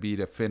is going to be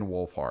to Finn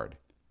Wolfhard.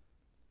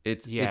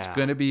 It's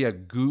going to be a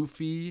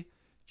goofy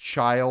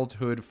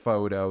childhood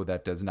photo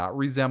that does not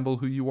resemble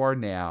who you are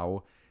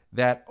now,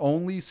 that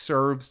only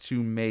serves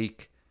to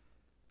make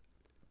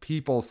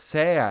people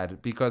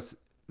sad because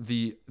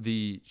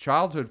the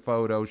childhood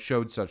photo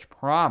showed such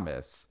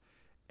promise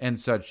and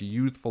such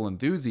youthful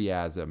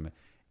enthusiasm.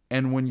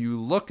 And when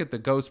you look at the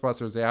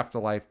Ghostbusters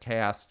Afterlife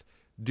cast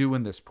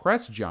doing this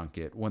press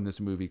junket when this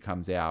movie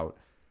comes out,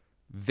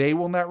 they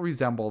will not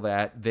resemble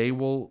that. They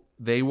will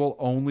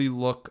only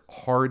look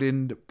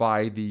hardened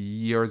by the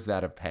years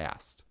that have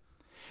passed.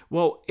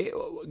 Well,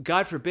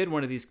 God forbid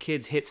one of these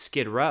kids hits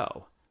Skid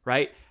Row,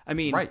 right? I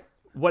mean, right.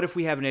 What if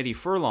we have an Eddie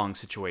Furlong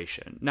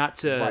situation? Not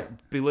to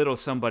belittle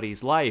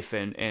somebody's life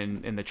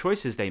and the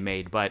choices they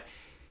made, but,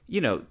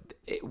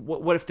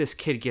 what if this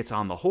kid gets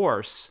on the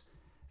horse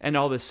and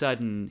all of a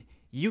sudden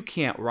you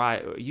can't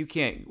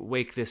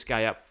wake this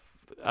guy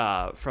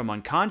up from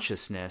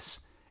unconsciousness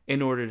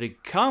in order to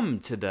come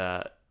to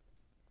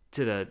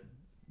the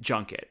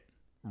junket.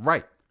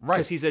 Right.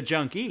 Because he's a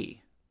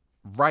junkie.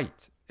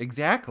 Right.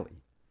 Exactly.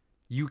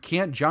 You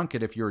can't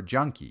junket if you're a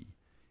junkie.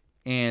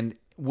 And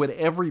with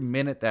every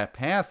minute that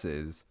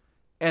passes,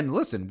 and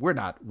listen, we're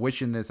not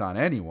wishing this on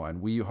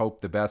anyone. We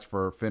hope the best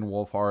for Finn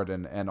Wolfhard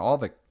and all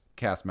the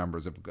cast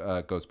members of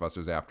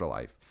Ghostbusters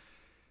Afterlife.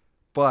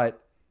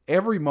 But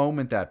every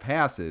moment that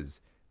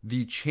passes,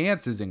 the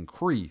chances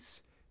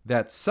increase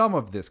that some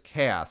of this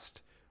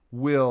cast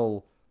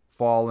will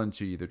fall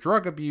into either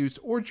drug abuse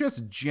or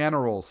just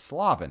general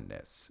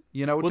slovenliness.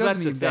 It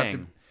doesn't even have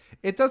to.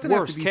 It doesn't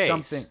have to be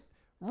something.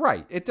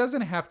 Right. It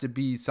doesn't have to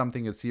be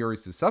something as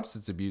serious as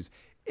substance abuse.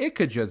 It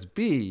could just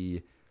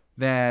be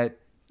that,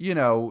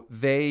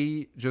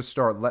 they just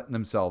start letting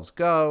themselves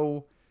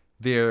go.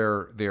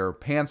 Their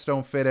pants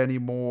don't fit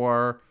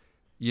anymore.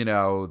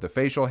 The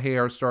facial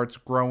hair starts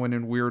growing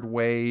in weird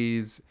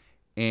ways.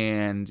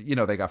 And,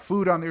 they got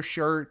food on their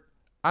shirt.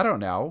 I don't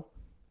know.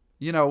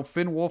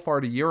 Finn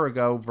Wolfhard a year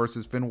ago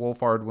versus Finn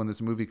Wolfhard when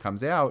this movie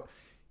comes out,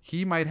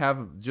 he might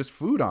have just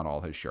food on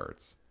all his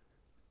shirts.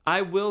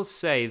 I will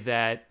say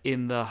that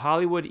in the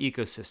Hollywood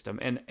ecosystem,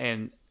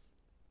 and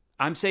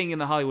I'm saying in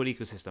the Hollywood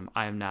ecosystem,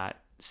 I am not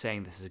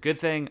saying this is a good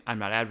thing. I'm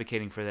not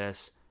advocating for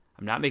this.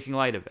 I'm not making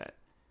light of it.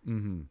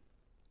 Mm-hmm.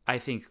 I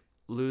think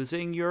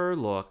losing your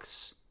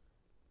looks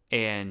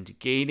and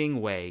gaining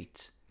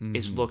weight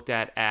is looked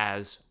at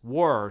as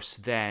worse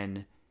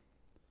than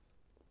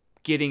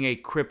getting a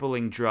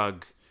crippling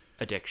drug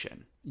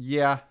addiction.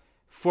 Yeah.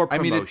 For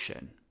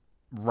promotion.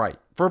 Right.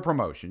 For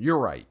promotion. You're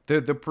right.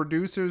 The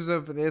producers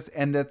of this,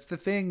 and that's the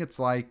thing, it's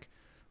like,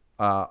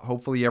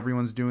 hopefully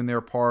everyone's doing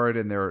their part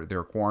and they're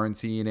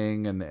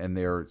quarantining and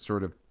they're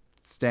sort of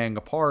staying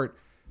apart.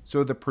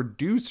 So the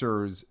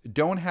producers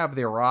don't have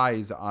their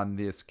eyes on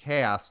this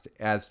cast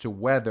as to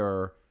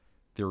whether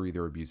they're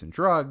either abusing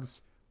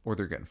drugs or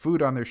they're getting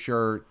food on their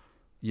shirt.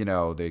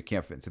 They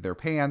can't fit into their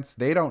pants.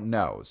 They don't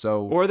know.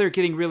 Or they're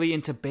getting really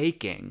into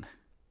baking.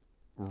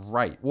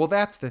 Right. Well,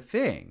 that's the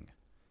thing.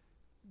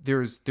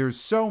 There's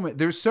so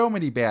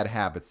many bad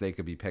habits they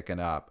could be picking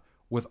up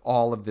with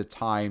all of the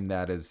time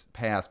that has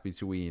passed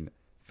between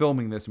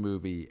filming this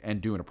movie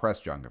and doing a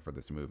press junket for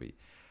this movie.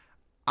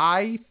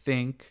 I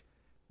think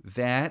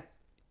that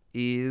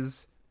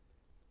is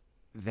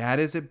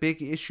a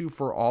big issue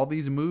for all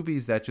these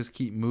movies that just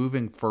keep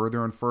moving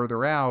further and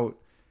further out.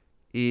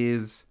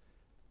 Is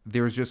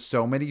there's just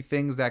so many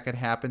things that could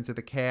happen to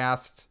the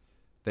cast.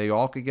 They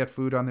all could get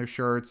food on their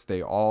shirts.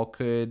 They all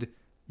could,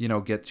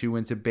 get too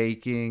into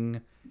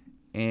baking.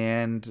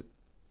 And,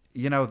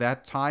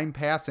 that time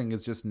passing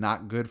is just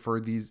not good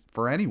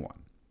for anyone.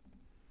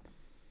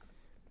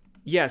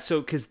 Yeah, so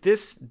because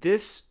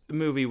this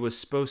movie was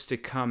supposed to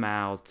come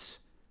out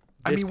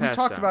we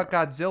talked about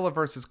Godzilla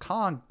versus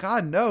Kong.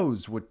 God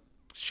knows what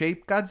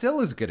shape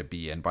Godzilla's going to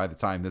be in by the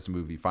time this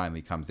movie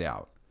finally comes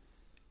out.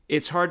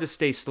 It's hard to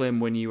stay slim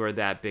when you are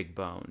that big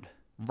boned.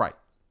 Right.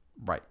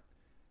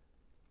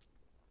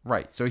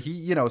 So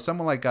he,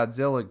 someone like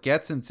Godzilla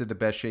gets into the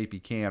best shape he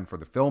can for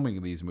the filming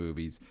of these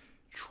movies,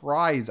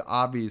 tries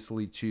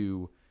obviously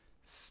to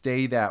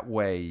stay that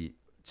way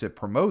to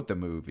promote the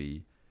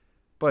movie,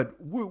 but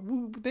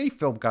they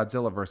filmed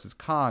Godzilla versus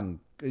Kong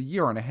a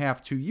year and a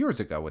half, 2 years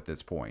ago at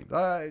this point.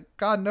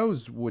 God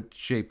knows what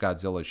shape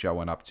Godzilla's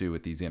showing up to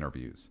at these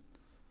interviews.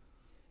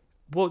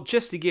 Well,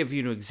 just to give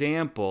you an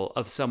example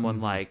of someone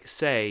like,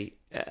 say,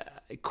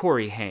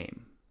 Corey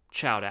Haim,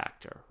 child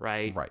actor,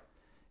 right? Right.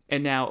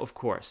 And now, of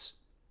course,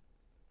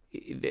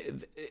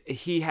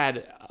 he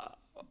had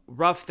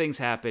rough things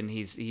happen.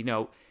 He's,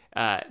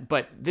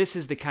 but this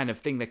is the kind of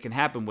thing that can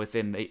happen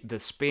within the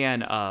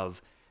span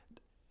of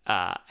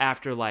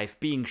Afterlife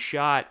being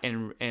shot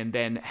and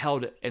then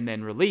held and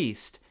then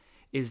released,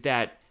 is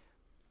that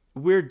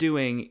we're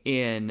doing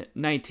in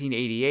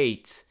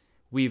 1988,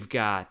 we've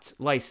got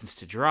License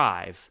to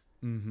Drive,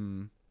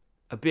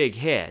 a big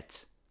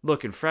hit,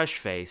 looking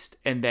fresh-faced,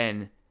 and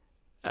then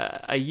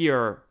a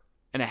year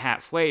and a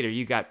half later,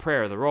 you got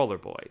Prayer of the Roller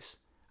Boys.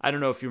 I don't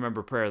know if you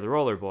remember Prayer of the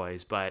Roller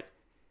Boys, but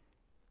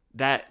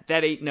that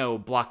ain't no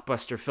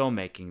blockbuster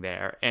filmmaking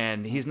there,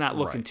 and he's not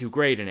looking Right. too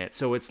great in it.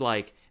 So it's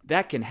like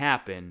that can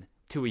happen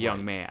to a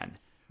young man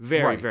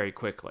very, Right. very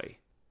quickly.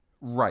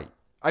 Right.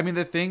 I mean,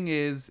 the thing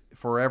is,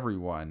 for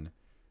everyone,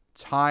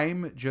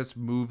 time just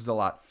moves a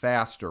lot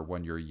faster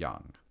when you're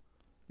young.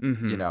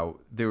 You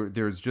know,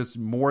 there's just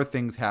more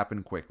things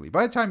happen quickly.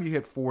 By the time you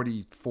hit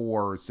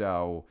 44 or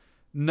so,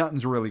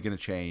 nothing's really going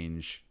to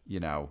change. You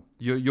know,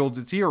 you'll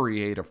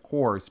deteriorate, of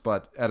course,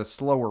 but at a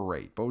slower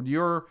rate. But when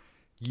you're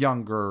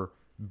younger,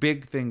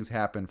 big things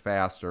happen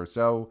faster.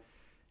 So,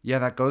 yeah,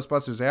 that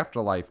Ghostbusters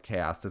Afterlife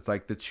cast, it's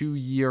like the 2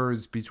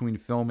 years between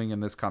filming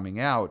and this coming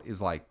out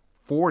is like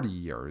 40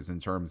 years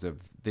in terms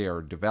of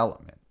their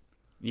development.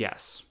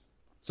 Yes.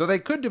 So they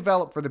could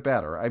develop for the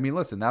better. I mean,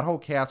 listen, that whole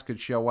cast could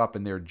show up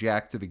and they're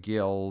jacked to the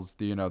gills.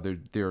 You know,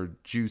 they're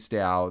juiced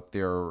out.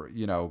 They're,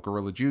 you know,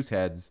 Gorilla Juice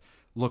heads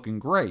looking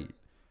great.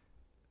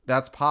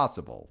 That's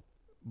possible.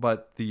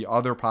 But the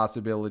other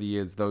possibility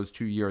is those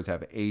 2 years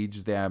have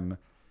aged them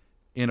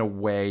in a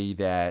way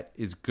that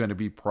is going to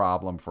be a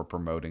problem for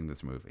promoting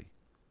this movie.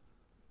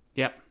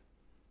 Yep.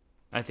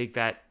 I think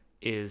that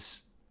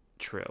is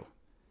true.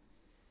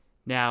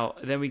 Now,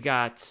 then we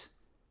got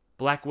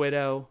Black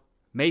Widow,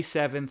 May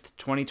 7th,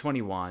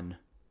 2021.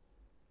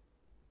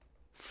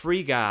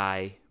 Free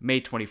Guy, May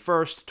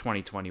 21st,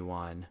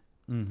 2021.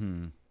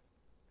 Mm-hmm.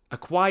 A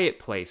Quiet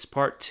Place,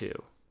 Part 2.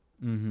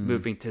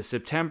 Moving to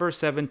September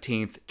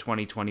 17th,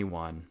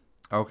 2021.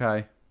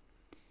 Okay.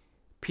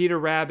 Peter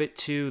Rabbit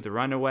 2, The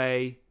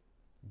Runaway,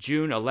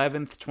 June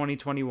 11th,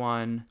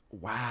 2021.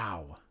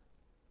 Wow.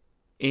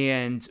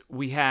 And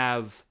we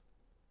have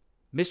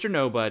Mr.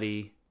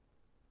 Nobody,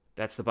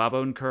 that's the Bob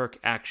Odenkirk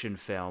action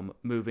film,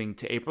 moving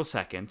to April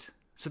 2nd.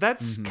 So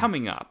that's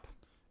coming up.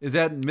 Is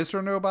that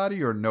Mr.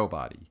 Nobody or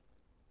Nobody?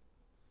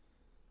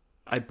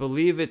 I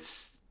believe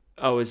it's...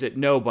 Oh, is it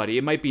Nobody?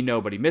 It might be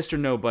Nobody. Mr.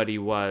 Nobody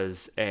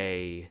was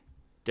a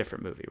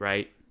different movie,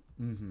 right?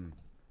 Mm-hmm.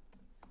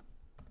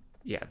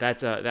 Yeah,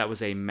 that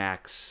was a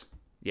Max...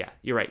 Yeah,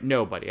 you're right.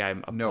 Nobody.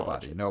 I'm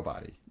Nobody.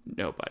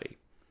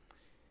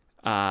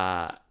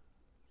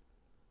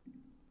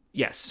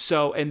 Yes.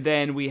 So, and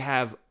then we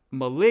have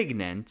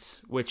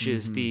Malignant, which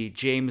is the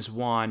James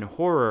Wan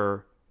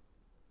horror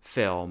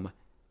film,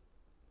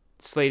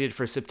 slated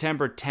for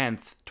September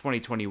 10th,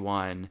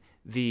 2021.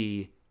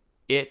 The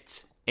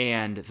It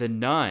and The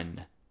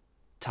Nun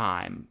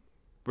time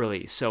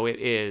release. So it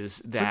is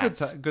that...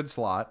 It's a good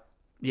slot.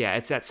 Yeah,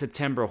 it's that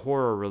September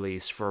horror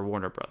release for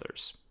Warner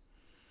Brothers.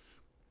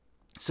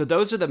 So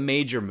those are the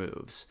major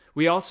moves.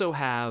 We also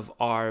have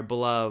our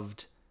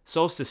beloved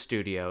Solstice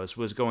Studios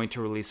was going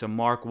to release a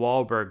Mark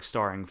Wahlberg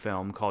starring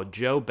film called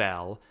Joe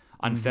Bell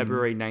on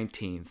February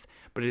 19th,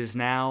 but it is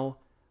now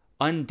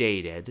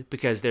undated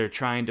because they're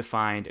trying to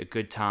find a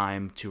good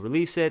time to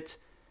release it.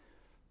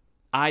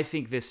 I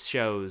think this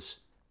shows...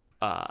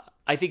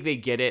 I think they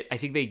get it. I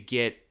think they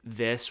get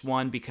this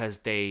one because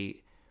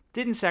they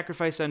didn't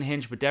sacrifice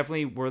Unhinged, but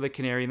definitely were the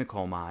canary in the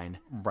coal mine.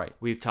 Right.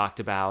 We've talked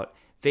about.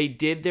 They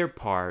did their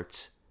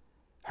part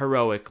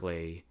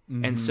heroically.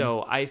 And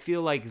so I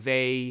feel like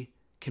they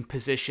can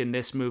position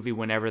this movie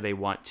whenever they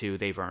want to.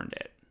 They've earned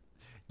it.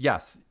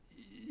 Yes.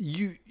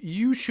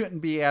 You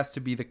shouldn't be asked to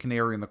be the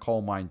canary in the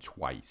coal mine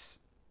twice.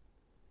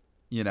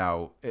 You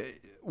know,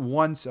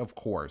 once, of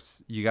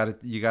course, you got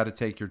to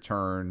take your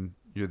turn.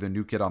 You're the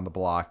new kid on the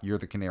block. You're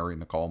the canary in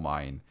the coal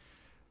mine.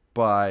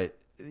 But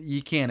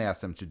you can't ask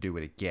them to do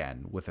it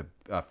again with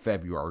a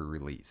February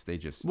release. They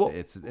just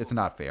it's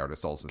not fair to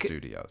Solstice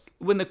Studios.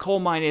 When the coal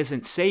mine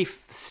isn't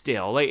safe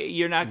still, like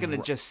you're not going to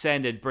just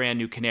send a brand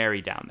new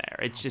canary down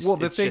there. It's just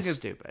the thing is,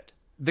 stupid.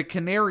 The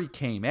canary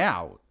came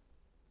out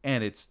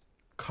and it's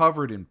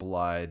covered in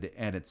blood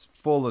and it's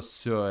full of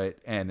soot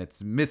and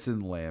it's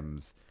missing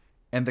limbs,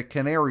 and the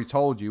canary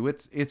told you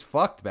it's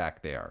fucked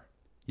back there.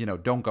 You know,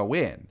 don't go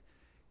in.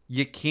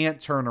 You can't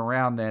turn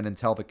around then and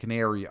tell the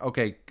canary,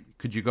 okay,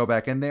 could you go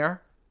back in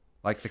there?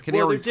 Like the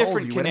canary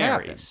told you what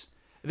happened.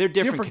 They're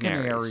different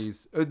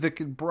canaries. The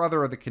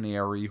brother of the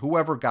canary,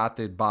 whoever got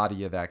the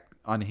body of that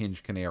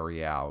unhinged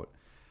canary out.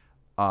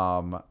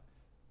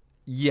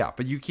 Yeah,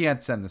 but you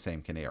can't send the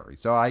same canary.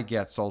 So I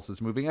get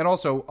Solstice moving. And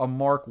also a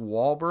Mark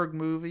Wahlberg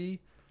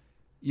movie.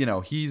 You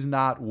know, he's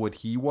not what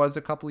he was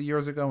a couple of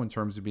years ago in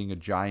terms of being a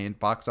giant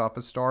box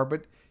office star,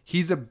 but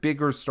he's a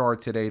bigger star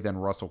today than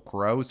Russell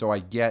Crowe. So I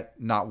get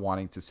not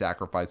wanting to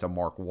sacrifice a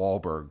Mark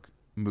Wahlberg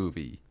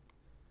movie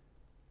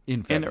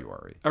in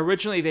February. And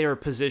originally they were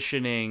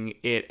positioning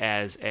it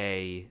as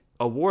a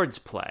awards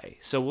play.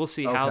 So we'll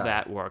see how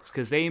that works,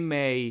 because they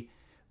may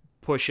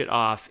push it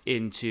off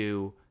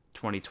into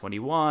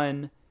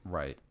 2021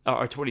 right,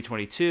 or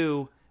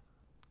 2022,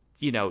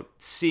 you know,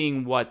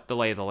 seeing what the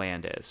lay of the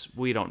land is.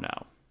 We don't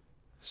know.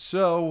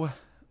 So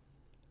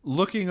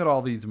looking at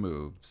all these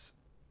moves,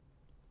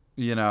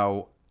 you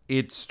know,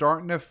 it's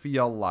starting to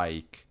feel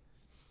like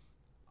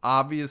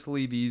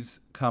obviously these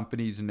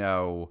companies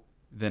know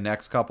the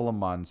next couple of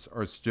months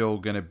are still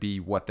going to be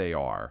what they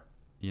are.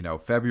 You know,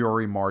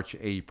 February, March,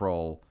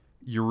 April,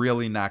 you're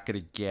really not going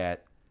to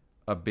get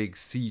a big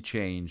sea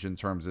change in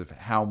terms of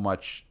how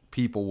much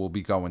people will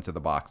be going to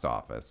the box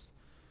office.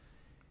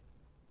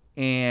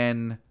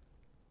 And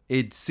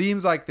it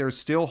seems like they're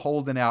still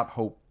holding out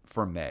hope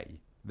for May.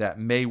 That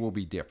May will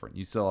be different.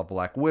 You still have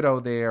Black Widow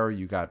there.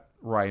 You got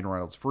Ryan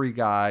Reynolds' Free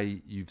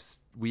Guy.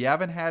 We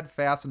haven't had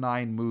Fast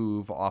 9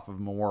 move off of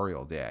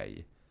Memorial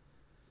Day.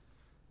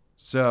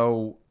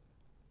 So,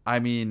 I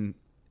mean,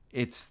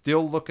 it's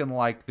still looking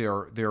like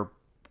they're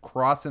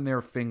crossing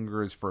their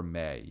fingers for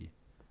May.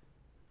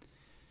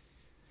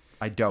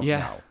 I don't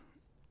know.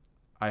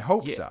 I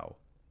hope so.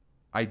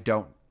 I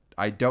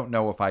don't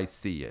know if I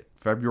see it.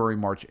 February,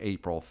 March,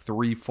 April,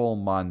 3 full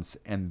months,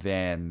 and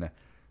then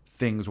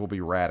things will be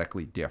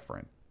radically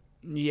different.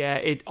 Yeah,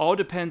 it all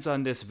depends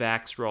on this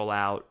vax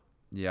rollout.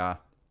 Yeah.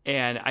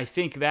 And I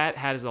think that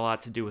has a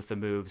lot to do with the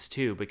moves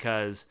too,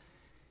 because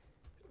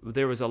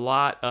there was a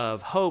lot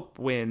of hope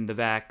when the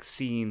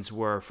vaccines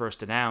were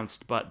first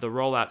announced, but the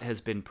rollout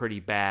has been pretty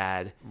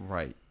bad.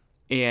 Right.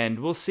 And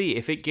we'll see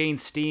if it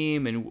gains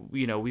steam, and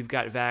we've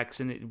got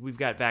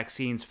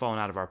vaccines falling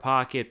out of our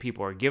pocket,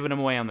 people are giving them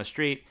away on the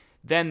street,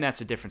 then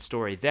that's a different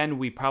story. Then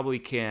we probably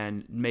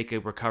can make a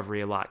recovery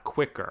a lot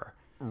quicker.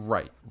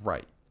 Right.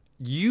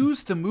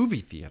 Use the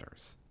movie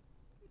theaters.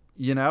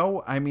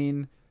 I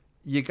mean,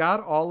 you got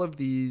all of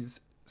these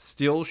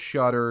still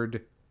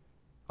shuttered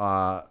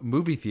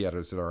movie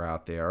theaters that are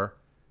out there.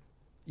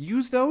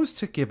 Use those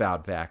to give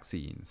out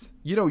vaccines.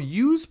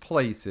 Use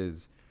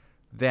places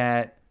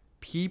that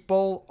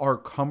people are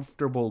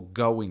comfortable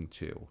going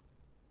to,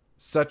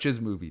 such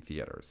as movie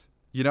theaters.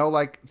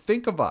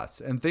 Think of us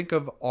and think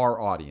of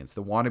our audience,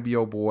 the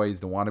wannabe-o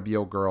boys, the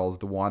wannabe-o girls,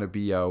 the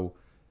wannabe-o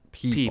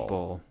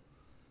people.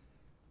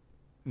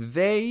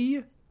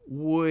 They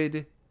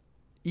would,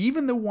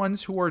 even the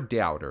ones who are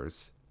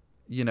doubters,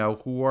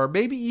 who are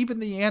maybe even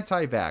the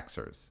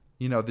anti-vaxxers,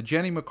 the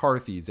Jenny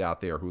McCarthys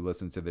out there who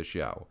listen to the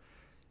show.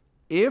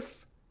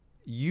 If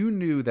you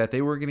knew that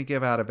they were going to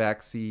give out a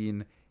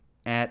vaccine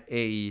at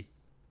a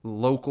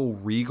local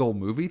Regal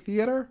movie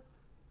theater,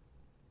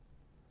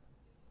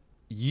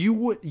 you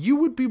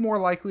would be more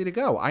likely to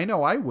go. I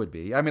know I would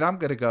be. I mean, I'm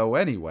going to go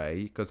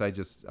anyway because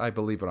I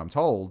believe what I'm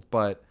told,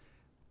 but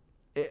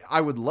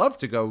I would love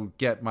to go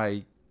get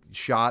my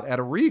shot at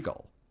a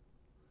Regal.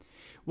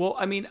 Well,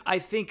 I mean, I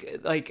think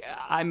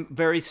I'm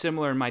very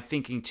similar in my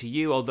thinking to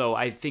you, although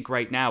I think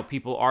right now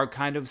people are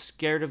kind of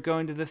scared of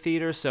going to the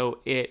theater. So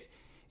it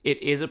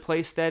is a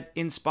place that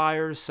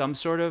inspires some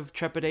sort of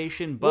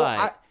trepidation. But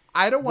well,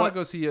 I don't want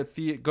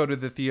to go to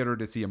the theater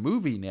to see a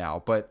movie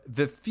now, but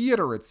the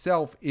theater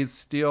itself is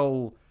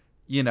still,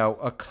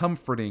 a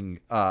comforting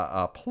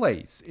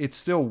place. It's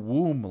still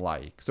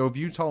womb-like. So if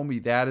you told me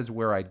that is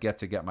where I'd get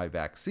to get my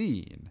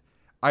vaccine,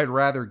 I'd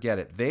rather get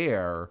it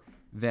there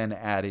than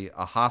at a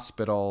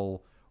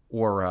hospital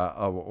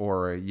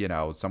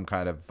or some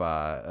kind of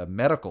a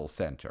medical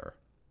center.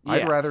 Yeah.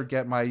 I'd rather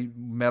get my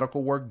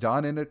medical work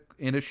done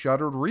in a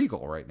shuttered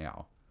Regal right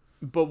now.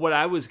 But what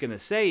I was going to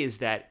say is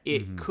that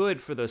it could,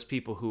 for those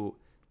people who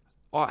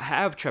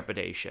have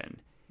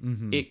trepidation,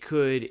 it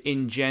could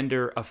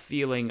engender a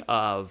feeling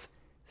of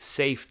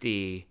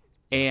safety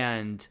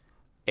and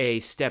a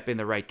step in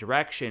the right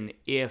direction.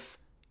 If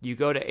you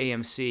go to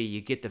AMC,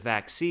 you get the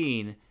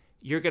vaccine,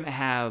 you're going to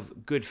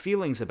have good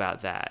feelings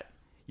about that.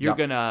 You're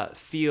going to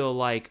feel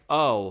like,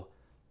 oh,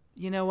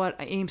 you know what?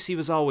 AMC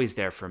was always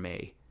there for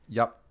me.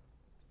 Yep.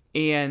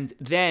 And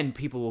then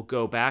people will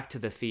go back to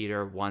the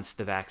theater once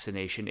the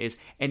vaccination is.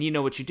 And you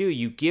know what you do?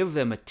 You give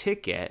them a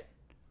ticket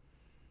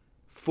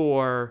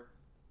for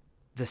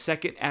the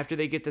second, after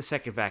they get the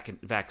second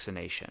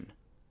vaccination.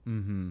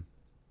 Mm-hmm.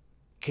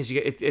 Because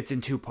it's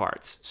in 2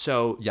 parts.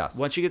 So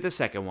once you get the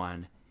second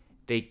one,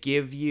 they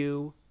give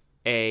you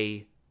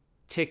a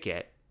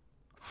ticket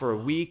for a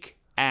week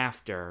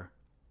after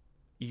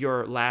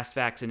your last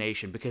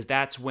vaccination, because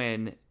that's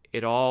when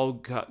it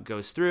all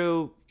goes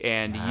through,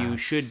 and you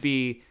should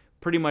be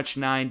pretty much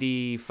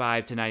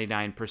 95 to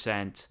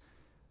 99%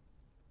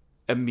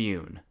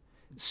 immune.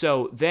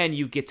 So then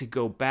you get to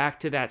go back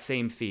to that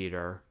same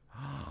theater.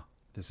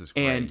 This is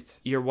great. And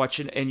you're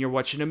watching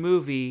a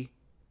movie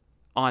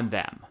on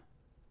them.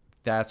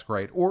 That's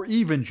great. Or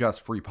even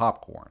just free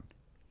popcorn.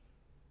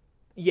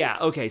 Yeah,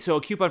 okay. So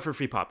a coupon for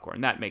free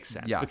popcorn. That makes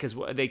sense. Yes. Because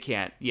they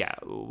can't,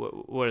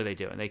 what are they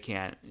doing? They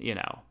can't,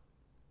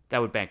 that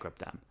would bankrupt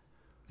them.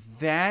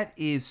 That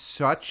is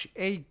such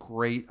a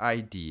great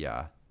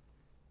idea.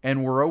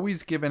 And we're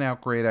always giving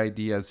out great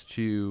ideas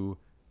to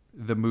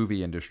the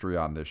movie industry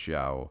on this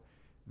show.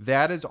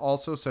 That is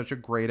also such a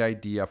great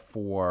idea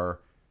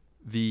for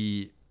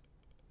the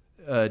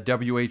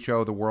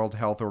WHO, the World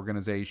Health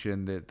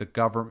Organization, the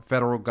government,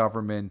 federal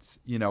government,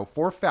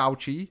 for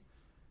Fauci.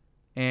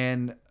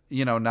 And,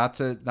 not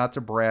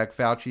to brag,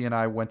 Fauci and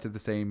I went to the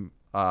same,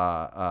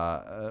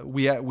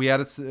 we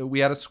had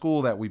a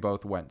school that we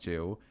both went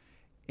to.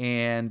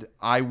 And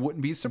I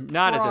wouldn't be surprised.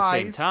 Not at the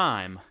same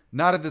time.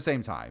 Not at the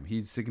same time.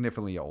 He's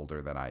significantly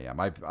older than I am.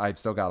 I've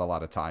still got a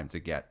lot of time to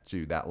get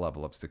to that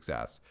level of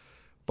success.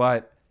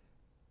 But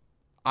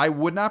I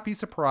would not be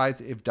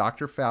surprised if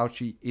Dr.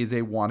 Fauci is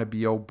a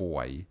wannabe-o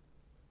boy,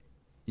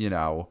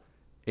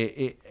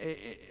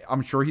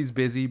 I'm sure he's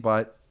busy,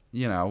 but,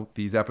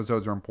 these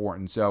episodes are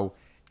important. So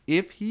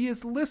if he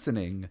is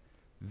listening,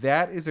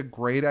 that is a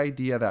great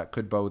idea that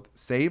could both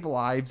save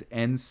lives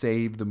and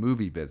save the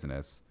movie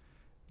business.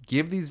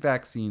 Give these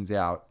vaccines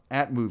out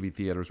at movie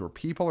theaters where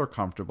people are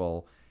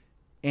comfortable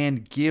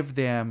and give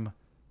them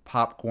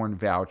popcorn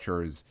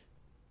vouchers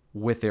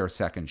with their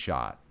second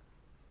shot.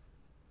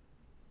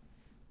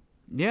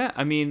 Yeah,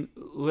 I mean,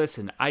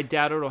 listen, I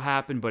doubt it'll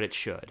happen, but it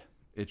should.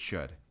 It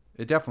should.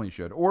 It definitely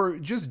should. Or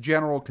just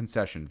general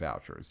concession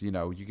vouchers. You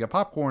get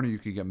popcorn or you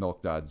can get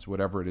Milk Duds,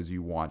 whatever it is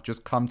you want.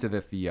 Just come to the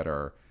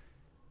theater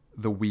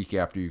the week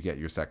after you get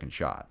your second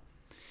shot.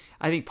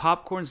 I think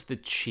popcorn's the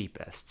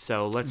cheapest,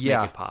 so let's make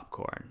it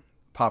popcorn.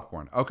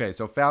 Popcorn. Okay,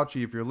 so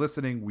Fauci, if you're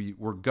listening,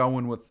 we're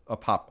going with a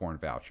popcorn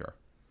voucher.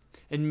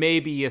 And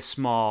maybe a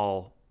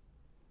small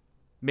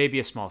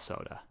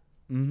soda.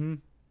 Mm-hmm.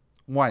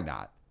 Why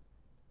not?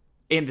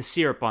 And the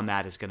syrup on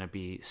that is going to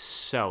be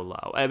so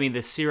low. I mean,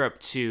 the syrup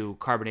to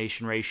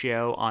carbonation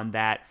ratio on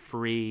that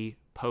free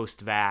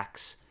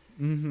post-vax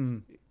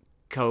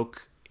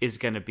Coke is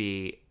going to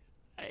be,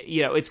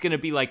 it's going to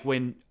be like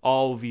when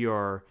all of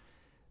your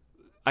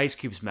ice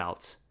cubes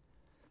melt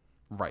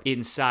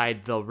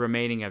inside the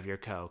remaining of your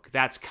Coke.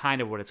 That's kind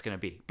of what it's going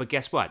to be. But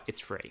guess what? It's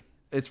free.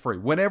 It's free.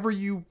 Whenever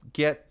you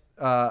get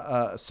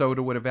a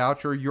soda with a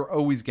voucher, you're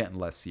always getting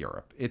less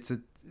syrup. It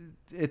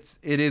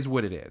is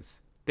what it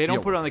is. They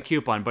don't put it on the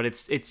coupon, but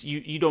it's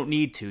you don't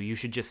need to. You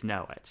should just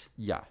know it.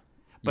 Yeah.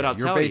 But I'll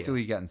tell you, you're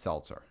basically getting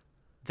seltzer.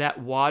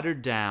 That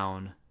watered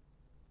down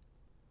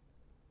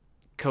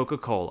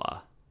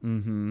Coca-Cola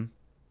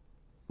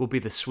will be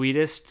the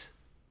sweetest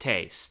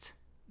taste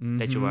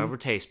that you'll ever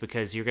taste,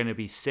 because you're going to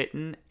be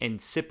sitting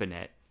and sipping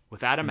it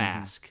without a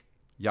mask.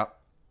 Yep.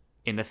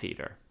 In a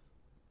theater.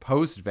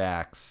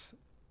 Post-vax,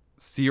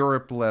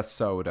 syrup-less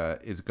soda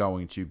is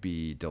going to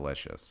be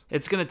delicious.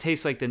 It's going to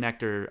taste like the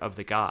nectar of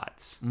the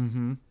gods.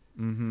 Mm-hmm.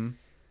 Mm-hmm.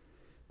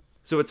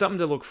 So it's something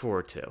to look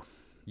forward to.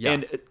 Yeah.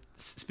 And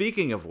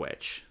speaking of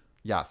which...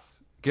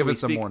 Yes. Give us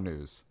some more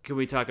news. Can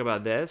we talk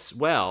about this?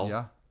 Well,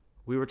 yeah.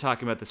 We were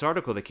talking about this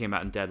article that came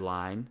out in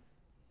Deadline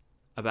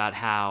about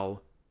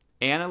how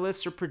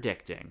analysts are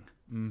predicting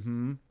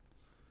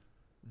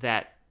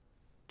that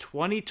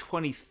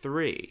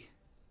 2023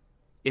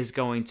 is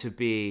going to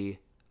be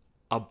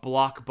a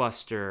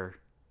blockbuster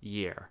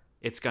year.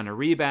 It's going to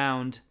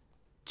rebound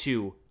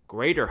to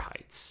greater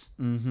heights.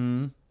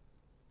 Mm-hmm.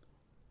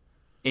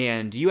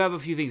 And you have a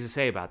few things to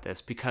say about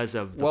this because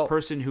of the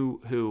person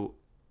who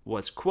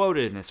was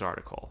quoted in this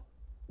article.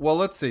 Well,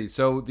 let's see.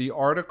 So the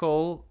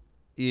article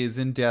is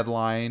in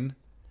Deadline.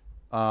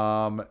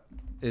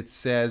 It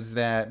says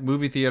that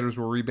movie theaters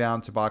will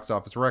rebound to box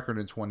office record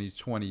in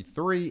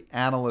 2023.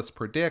 Analyst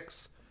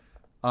predicts.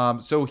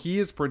 So he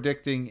is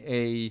predicting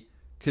a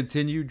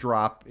continued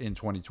drop in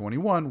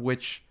 2021,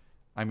 which,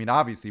 I mean,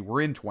 obviously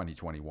we're in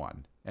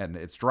 2021 and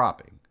it's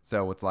dropping.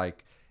 So it's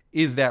like,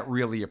 is that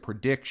really a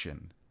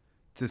prediction?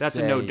 That's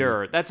a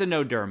no-dur. That's a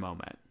no-dur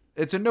moment.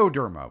 It's a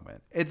no-dur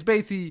moment. It's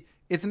basically,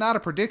 it's not a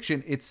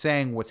prediction. It's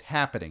saying what's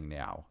happening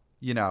now.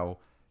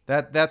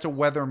 That's a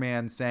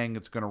weatherman saying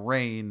it's going to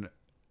rain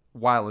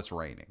while it's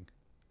raining.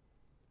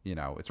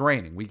 It's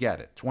raining. We get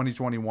it.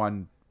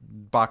 2021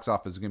 box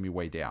office is going to be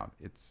way down.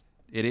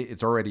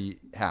 It's already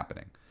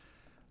happening.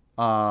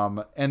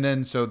 And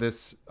then so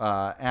this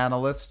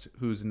analyst,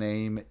 whose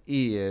name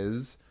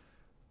is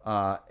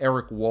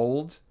Eric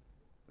Wold,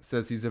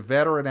 says he's a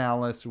veteran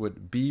analyst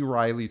with B.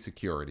 Riley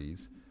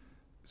Securities.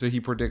 So he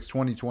predicts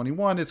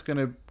 2021 is going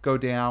to go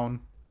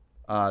down.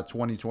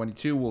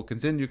 2022 will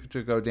continue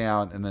to go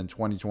down. And then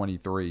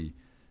 2023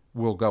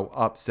 will go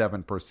up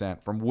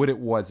 7% from what it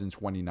was in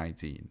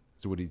 2019.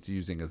 Is what he's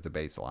using as the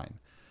baseline.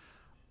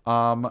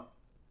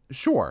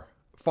 Sure.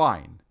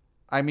 Fine.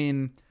 I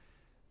mean,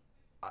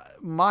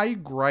 my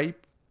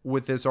gripe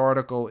with this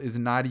article is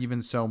not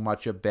even so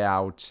much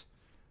about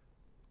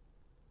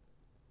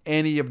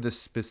any of the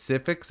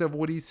specifics of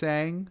what he's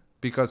saying,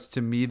 because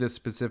to me the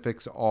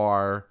specifics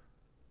are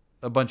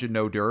a bunch of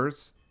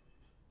no-durs.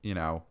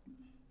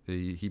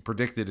 He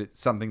predicted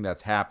something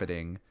that's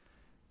happening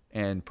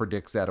and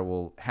predicts that it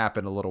will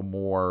happen a little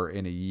more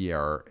in a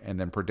year, and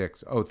then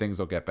predicts, things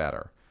will get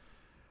better.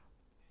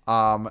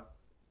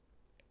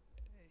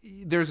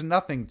 There's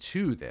nothing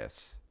to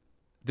this.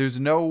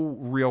 There's no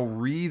real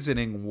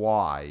reasoning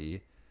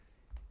why.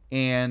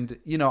 And,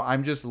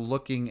 I'm just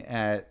looking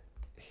at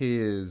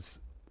his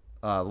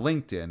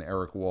LinkedIn,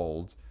 Eric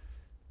Wold,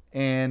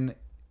 and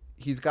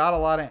he's got a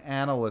lot of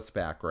analyst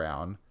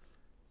background,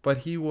 but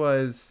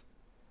he's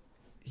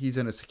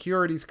in a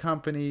securities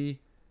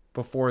company.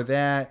 Before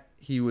that,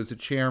 he was a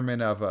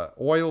chairman of an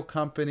oil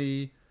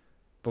company.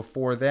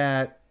 Before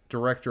that,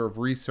 director of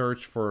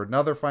research for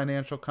another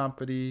financial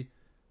company.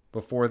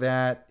 Before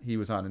that, he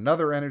was on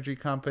another energy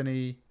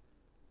company.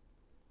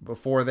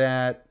 Before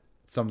that,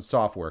 some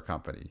software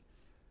company.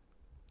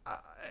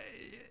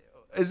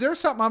 Is there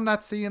something I'm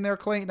not seeing there,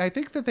 Clayton? I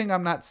think the thing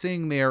I'm not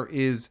seeing there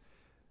is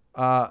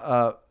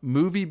a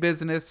movie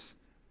business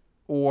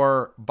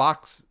or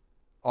box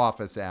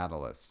office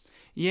analyst.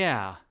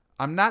 Yeah.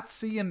 I'm not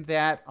seeing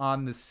that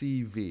on the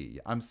CV.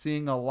 I'm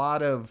seeing a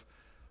lot of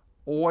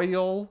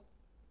oil,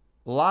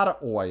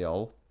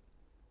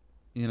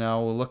 You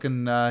know,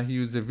 looking. He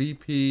was a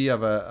VP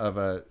of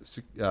a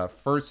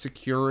First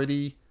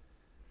Security,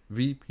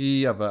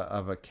 VP of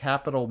a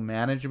capital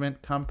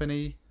management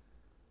company,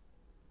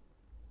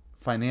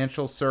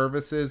 financial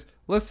services.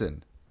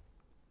 Listen,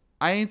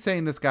 I ain't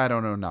saying this guy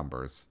don't know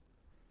numbers,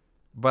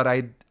 but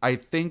I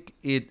think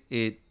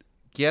it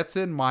gets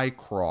in my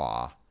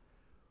craw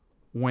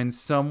when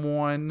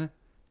someone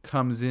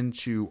comes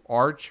into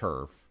our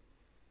turf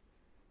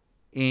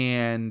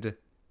and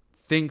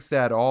thinks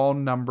that all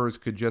numbers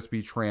could just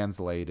be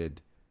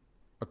translated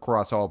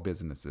across all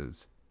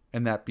businesses,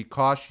 and that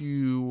because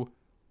you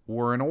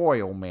were an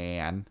oil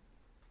man,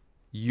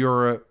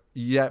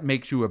 that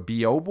makes you a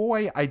BO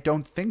boy. I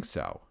don't think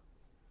so.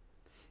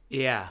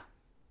 Yeah.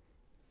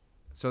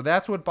 So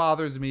that's what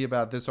bothers me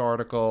about this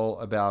article,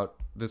 about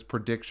this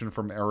prediction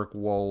from Eric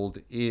Wold,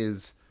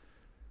 is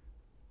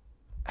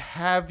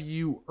have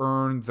you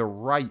earned the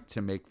right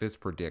to make this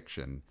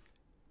prediction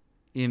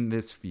in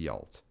this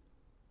field?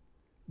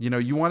 You know,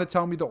 you want to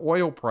tell me the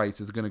oil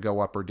price is going to go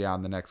up or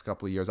down the next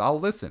couple of years. I'll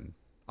listen.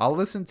 I'll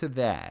listen to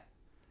that.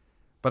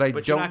 But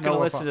But you're not going to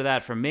listen to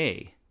that from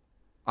me.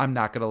 I'm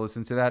not going to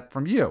listen to that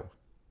from you.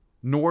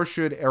 Nor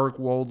should Eric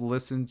Wold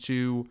listen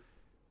to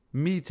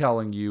me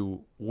telling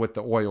you what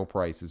the oil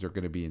prices are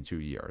going to be in 2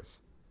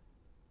 years.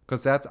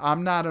 Because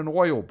I'm not an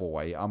oil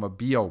boy. I'm a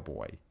BO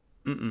boy.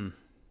 Mm-mm.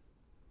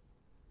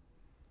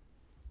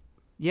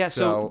 Yeah,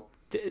 so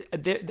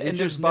and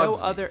there's no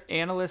other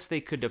analyst they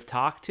could have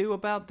talked to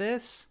about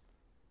this?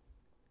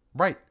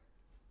 Right.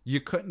 You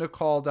couldn't have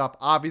called up,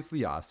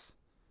 obviously, us.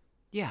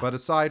 Yeah. But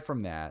aside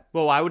from that...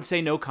 Well, I would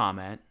say no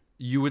comment.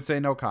 You would say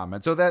no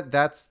comment. So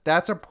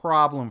that's a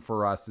problem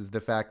for us, is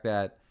the fact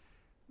that,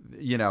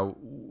 you know,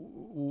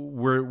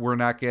 we're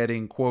not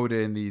getting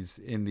quoted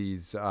in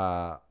these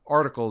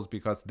articles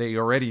because they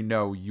already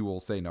know you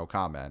will say no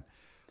comment.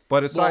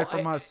 But aside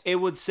from us... It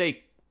would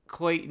say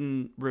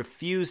Clayton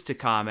refused to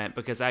comment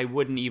because I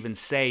wouldn't even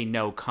say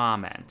no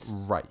comment.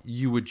 Right.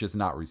 You would just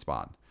not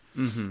respond.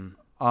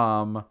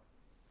 Mm-hmm.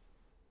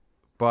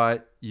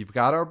 But you've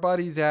got our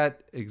buddies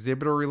at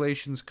Exhibitor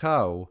Relations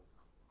Co.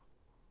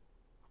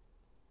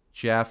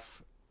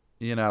 Jeff,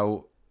 you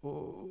know,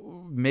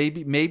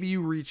 maybe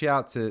you reach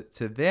out to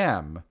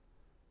them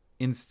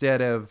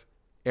instead of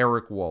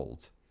Eric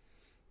Wold.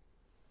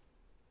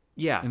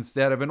 Yeah.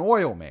 Instead of an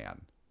oil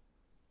man.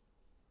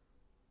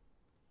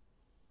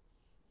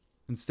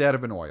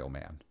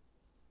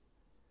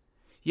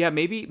 Yeah,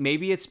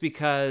 maybe it's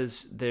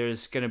because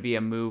there's going to be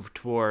a move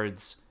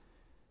towards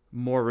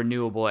more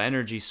renewable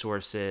energy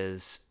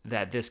sources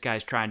that this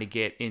guy's trying to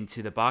get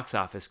into the box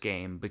office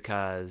game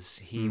because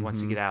he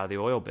wants to get out of the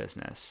oil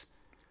business.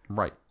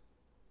 Right.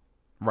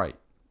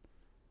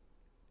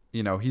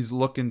 You know, he's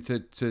looking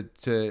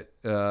to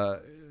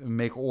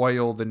make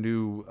oil the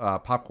new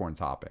popcorn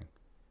topping.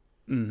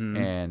 Mm-hmm.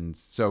 And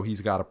so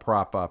he's got to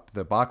prop up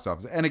the box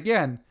office. And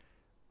again,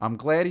 I'm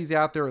glad he's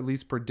out there at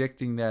least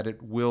predicting that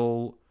it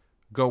will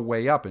go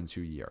way up in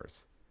 2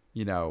 years.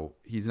 You know,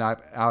 he's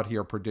not out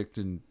here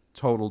predicting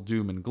total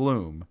doom and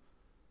gloom.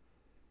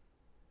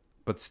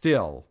 But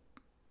still.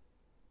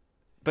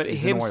 But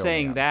him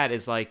saying that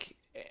is like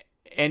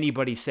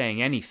anybody saying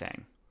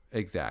anything.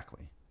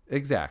 Exactly.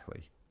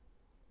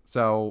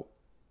 So,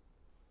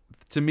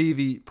 to me,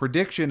 the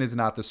prediction is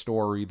not the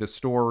story. The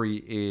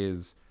story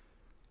is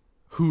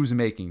who's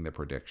making the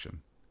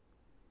prediction.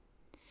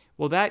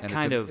 Well,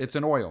 it's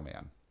an oil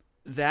man.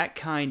 That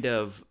kind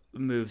of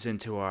moves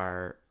into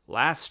our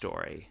last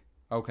story.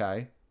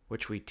 Okay.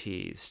 Which we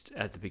teased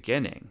at the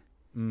beginning.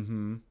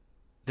 Mm-hmm.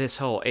 This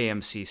whole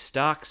AMC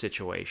stock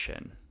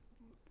situation.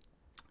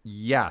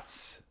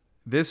 Yes.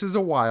 This is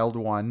a wild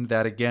one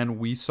that, again,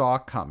 we saw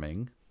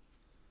coming.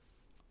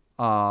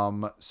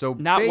 So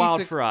not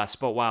wild for us,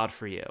 but wild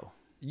for you.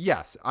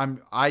 Yes.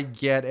 I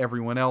get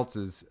everyone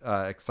else's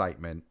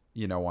excitement,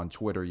 you know, on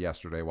Twitter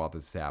yesterday while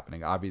this is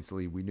happening.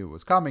 Obviously, we knew it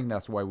was coming.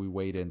 That's why we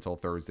waited until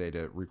Thursday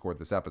to record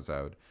this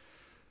episode.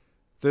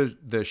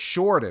 The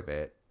short of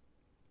it,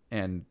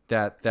 and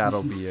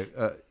that'll be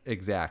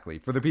exactly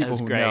for the people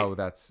who know,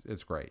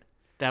 it's great.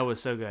 That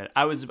was so good.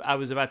 I was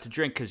about to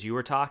drink because you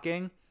were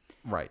talking,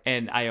 right?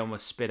 And I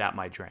almost spit out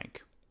my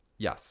drink.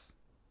 Yes,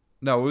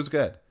 no, it was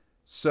good.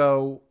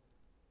 So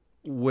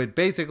what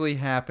basically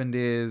happened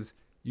is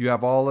you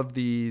have all of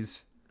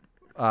these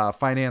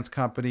finance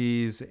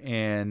companies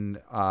and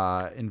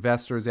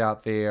investors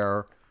out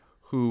there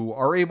who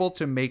are able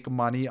to make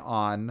money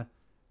on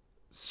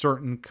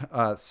certain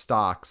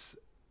stocks.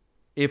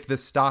 If the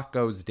stock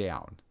goes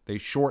down, they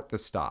short the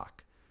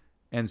stock.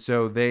 And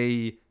so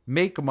they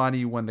make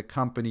money when the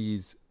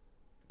companies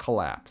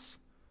collapse,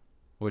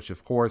 which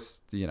of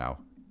course, you know,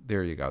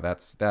 there you go.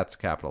 That's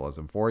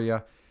capitalism for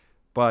you.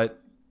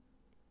 But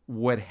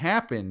what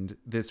happened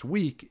this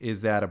week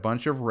is that a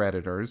bunch of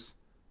Redditors,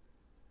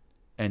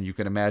 and you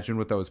can imagine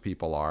what those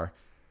people are,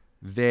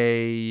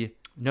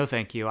 No,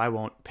 thank you. I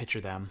won't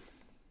picture them.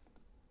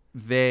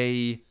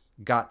 They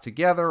got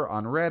together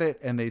on Reddit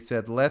and they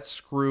said, let's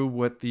screw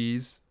with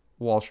these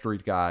Wall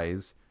Street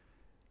guys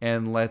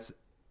and let's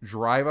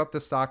drive up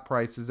the stock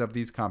prices of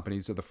these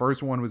companies. So the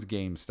first one was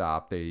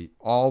GameStop.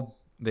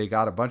 They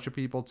got a bunch of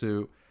people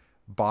to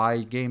buy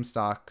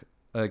GameStop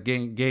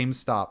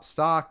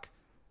stock,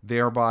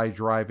 thereby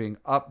driving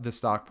up the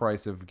stock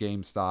price of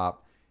GameStop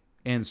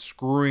and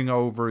screwing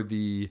over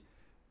the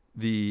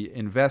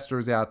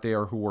investors out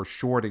there who are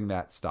shorting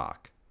that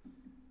stock.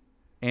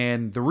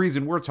 And the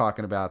reason we're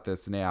talking about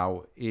this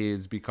now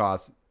is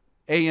because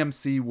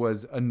AMC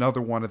was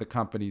another one of the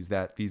companies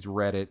that these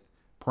Reddit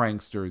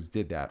pranksters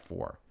did that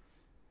for,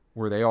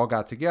 where they all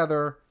got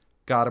together,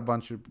 got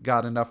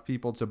enough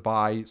people to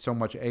buy so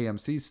much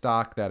AMC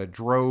stock that it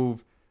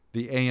drove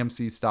the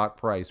AMC stock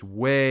price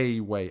way,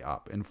 way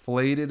up,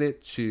 inflated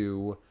it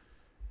to,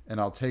 and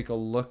I'll take a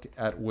look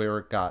at where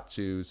it got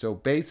to. So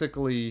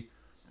basically,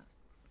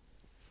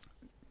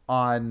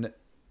 on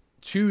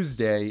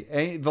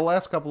Tuesday, the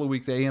last couple of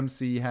weeks,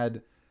 AMC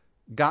had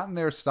gotten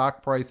their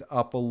stock price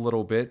up a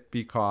little bit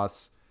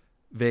because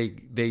they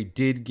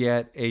did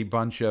get a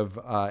bunch of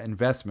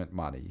investment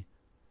money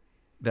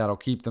that'll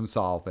keep them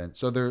solvent.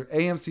 So their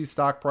AMC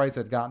stock price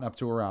had gotten up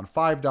to around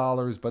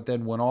 $5, but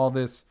then when all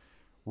this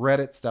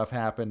Reddit stuff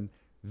happened,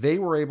 they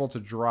were able to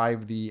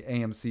drive the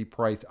AMC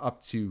price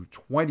up to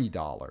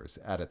 $20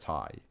 at its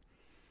high.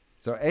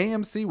 So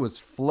AMC was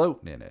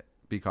floating in it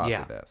because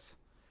of this.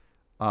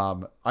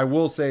 I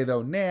will say,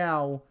 though,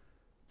 now,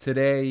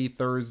 today,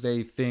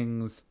 Thursday,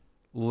 things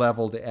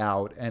leveled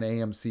out, and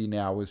AMC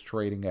now is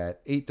trading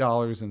at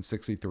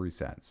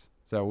 $8.63.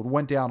 So it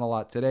went down a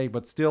lot today,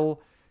 but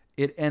still,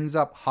 it ends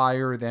up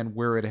higher than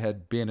where it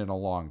had been in a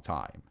long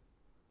time.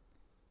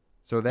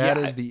 So that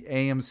is the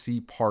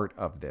AMC part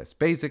of this.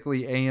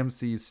 Basically,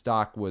 AMC's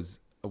stock was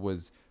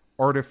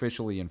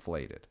artificially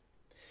inflated.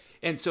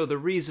 And so the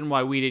reason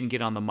why we didn't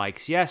get on the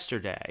mics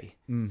yesterday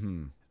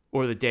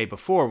or the day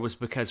before was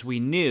because we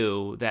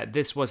knew that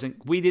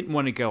we didn't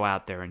want to go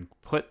out there and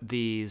put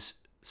these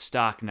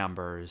stock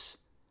numbers,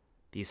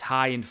 these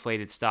high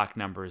inflated stock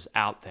numbers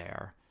out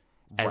there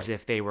as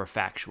if they were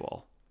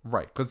factual.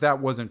 Right, because that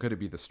wasn't going to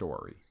be the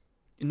story.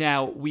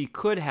 Now, we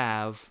could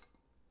have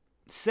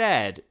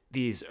said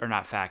these are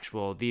not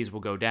factual, these will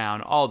go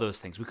down, all those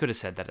things. We could have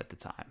said that at the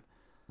time.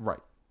 Right.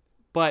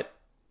 But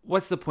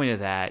what's the point of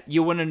that?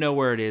 You want to know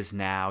where it is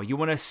now. You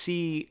want to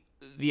see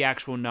the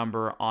actual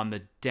number on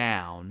the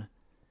down,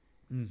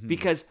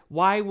 because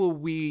why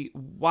would we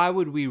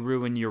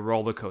ruin your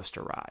roller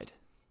coaster ride?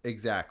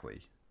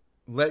 Exactly.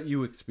 Let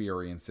you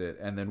experience it,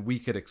 and then we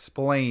could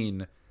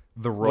explain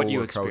the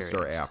roller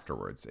coaster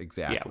afterwards.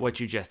 Exactly. Yeah, what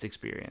you just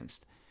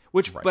experienced.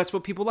 Which that's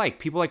what people like.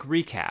 People like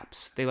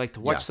recaps. They like to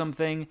watch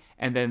something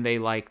and then they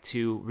like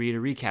to read a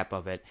recap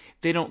of it.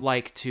 They don't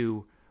like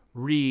to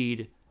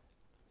read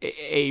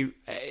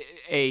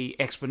a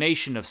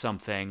explanation of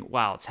something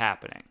while it's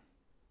happening.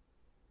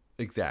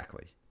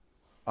 Exactly.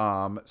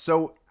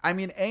 So I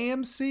mean,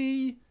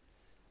 AMC,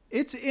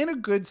 it's in a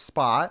good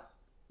spot.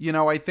 You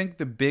know, I think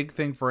the big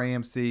thing for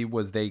AMC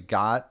was they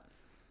got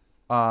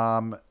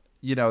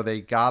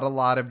they got a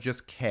lot of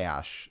just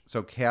cash.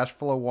 So cash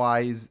flow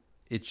wise,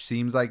 it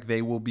seems like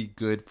they will be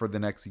good for the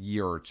next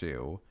year or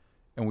two.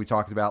 And we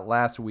talked about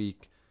last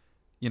week,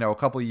 a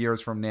couple of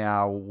years from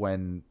now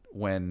when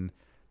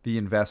the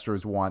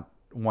investors want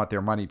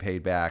their money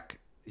paid back,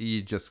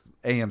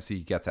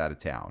 AMC gets out of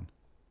town.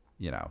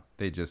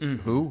 They just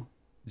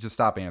just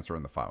stop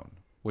answering the phone,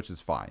 which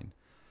is fine.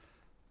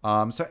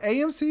 So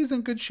AMC's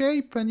in good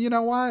shape, and you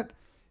know what?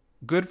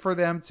 Good for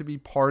them to be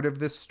part of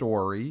this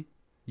story,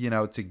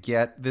 to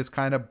get this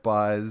kind of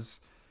buzz.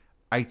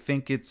 I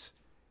think it's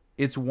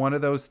one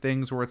of those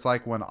things where it's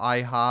like when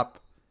IHOP,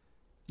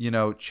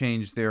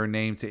 changed their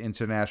name to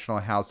International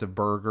House of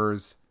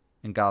Burgers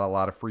and got a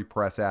lot of free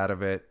press out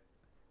of it.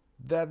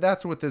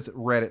 That's what this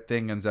Reddit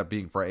thing ends up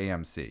being for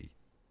AMC.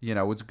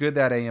 It's good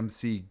that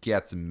AMC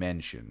gets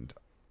mentioned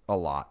a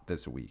lot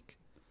this week.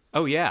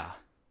 Oh, yeah.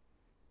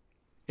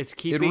 It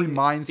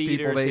reminds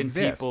people they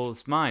exist.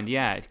 People's mind.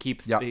 Yeah, it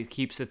keeps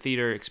the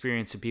theater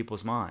experience in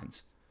people's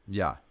minds.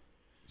 Yeah.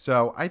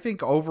 So I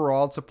think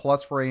overall it's a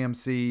plus for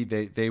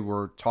AMC. They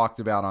were talked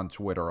about on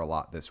Twitter a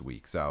lot this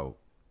week. So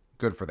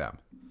good for them.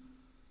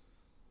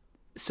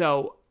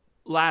 So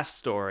last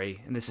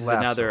story, and this is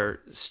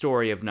another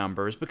story of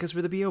numbers because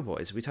we're the BO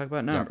boys. We talk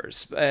about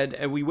numbers. Yep.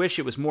 And we wish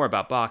it was more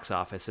about box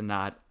office and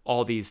not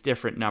all these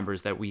different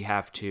numbers that we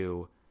have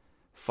to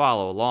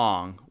follow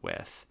along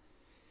with.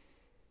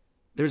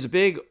 There's a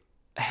big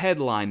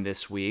headline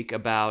this week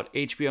about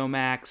HBO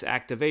Max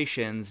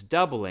activations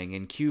doubling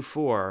in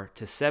Q4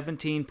 to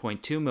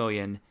 17.2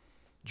 million,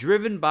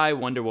 driven by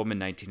Wonder Woman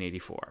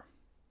 1984.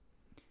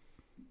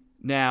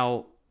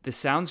 Now, this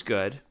sounds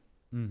good.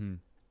 Mm-hmm.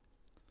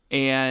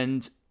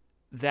 And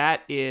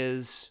that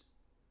is,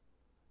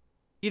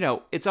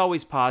 it's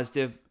always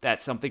positive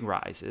that something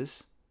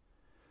rises.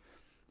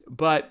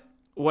 But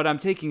what I'm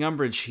taking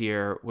umbrage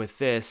here with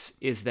this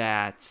is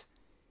that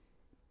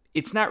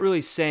it's not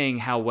really saying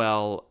how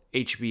well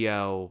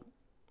HBO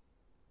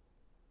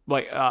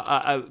Like,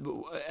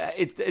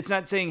 it's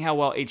not saying how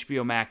well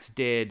HBO Max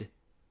did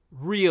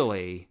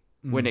really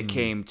when it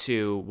came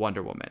to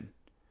Wonder Woman.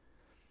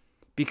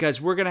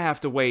 Because we're going to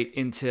have to wait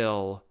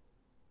until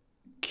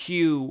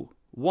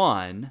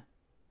Q1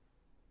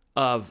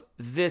 of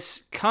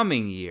this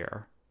coming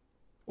year,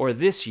 or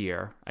this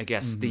year, I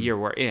guess the year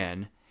we're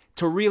in,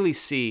 to really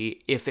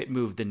see if it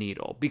moved the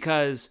needle.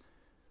 Because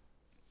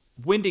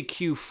when did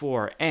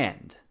Q4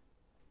 end?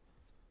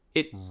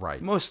 It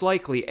most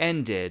likely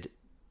ended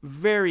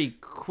very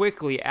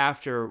quickly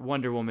after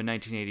Wonder Woman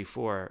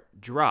 1984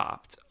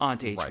 dropped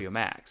onto HBO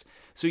Max.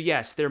 So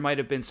yes, there might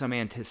have been some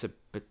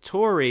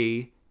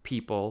anticipatory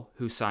people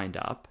who signed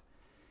up.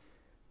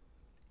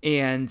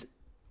 And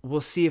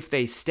we'll see if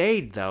they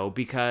stayed, though,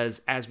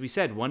 because, as we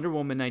said, Wonder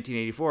Woman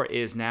 1984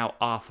 is now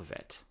off of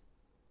it.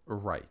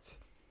 Right.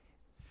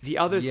 The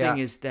other thing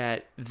is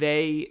that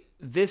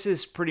this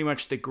is pretty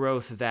much the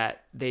growth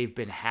that they've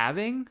been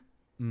having,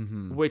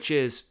 which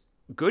is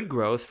good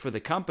growth for the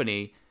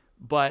company,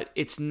 but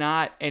it's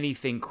not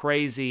anything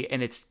crazy,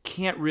 and it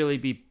can't really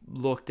be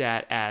looked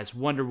at as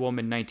Wonder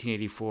Woman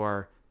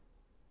 1984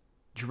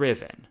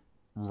 driven.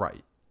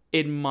 Right.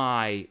 In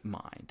my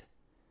mind.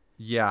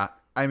 Yeah.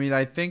 I mean,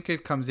 I think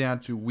it comes down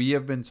to, we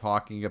have been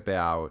talking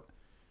about,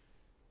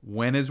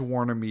 when is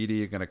Warner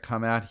Media going to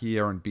come out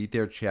here and beat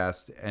their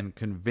chest and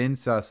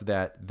convince us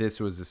that this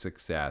was a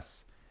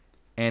success?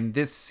 And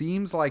this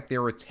seems like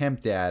their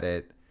attempt at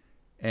it.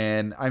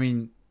 And I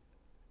mean,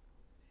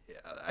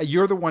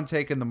 you're the one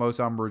taking the most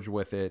umbrage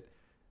with it.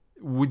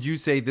 Would you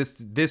say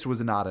this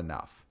was not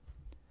enough?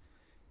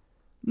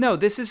 No,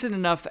 this isn't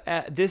enough.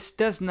 This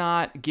does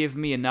not give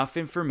me enough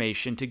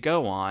information to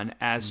go on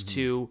as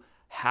to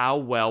how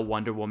well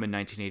Wonder Woman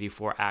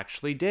 1984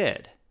 actually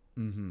did.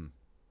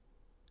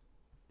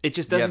 It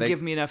just doesn't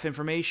give me enough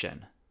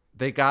information.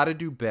 They got to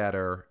do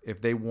better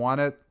if they want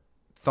to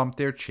thump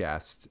their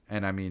chest.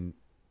 And I mean,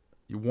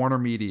 Warner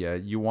Media,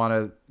 you want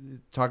to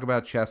talk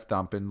about chest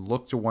thumping,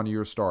 look to one of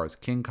your stars,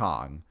 King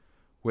Kong.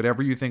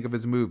 Whatever you think of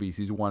his movies,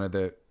 he's one of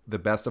the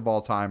best of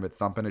all time at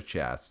thumping a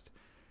chest.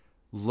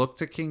 Look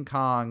to King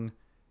Kong,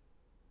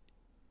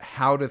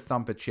 how to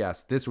thump a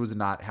chest. This was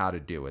not how to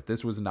do it.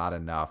 This was not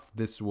enough.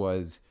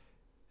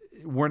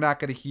 We're not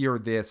going to hear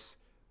this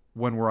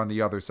when we're on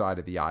the other side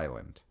of the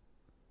island.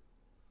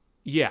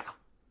 Yeah.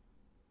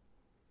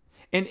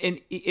 And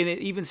it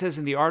even says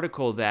in the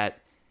article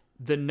that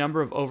the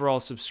number of overall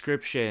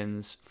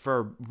subscriptions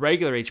for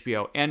regular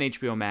HBO and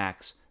HBO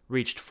Max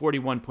reached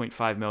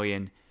 41.5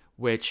 million,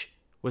 which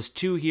was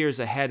 2 years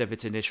ahead of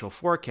its initial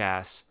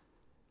forecasts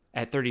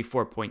at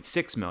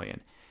 34.6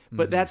 million.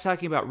 But that's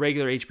talking about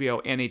regular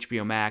HBO and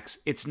HBO Max.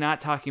 It's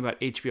not talking about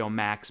HBO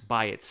Max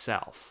by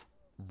itself.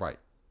 Right.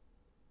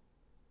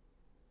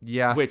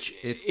 Yeah. Which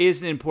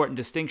is an important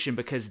distinction,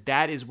 because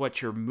that is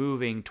what you're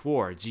moving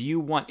towards. You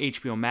want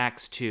HBO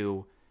Max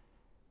to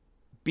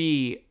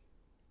be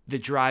the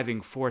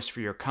driving force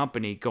for your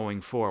company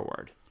going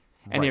forward.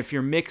 And if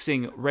you're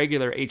mixing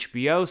regular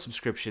HBO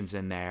subscriptions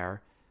in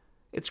there,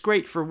 it's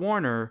great for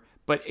Warner,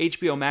 but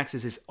HBO Max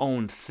is its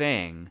own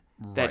thing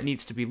that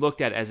needs to be looked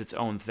at as its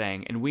own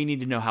thing, and we need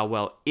to know how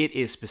well it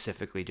is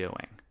specifically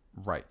doing.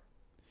 Right.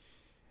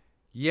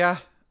 Yeah.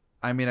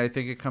 I mean, I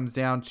think it comes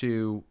down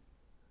to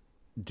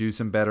do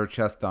some better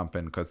chest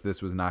thumping, because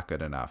this was not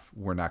good enough.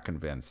 We're not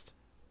convinced.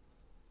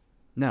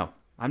 No,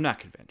 I'm not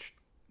convinced.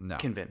 No.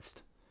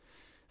 Convinced.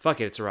 Fuck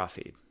it, it's a raw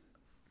feed.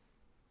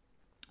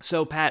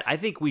 So, Pat, I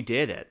think we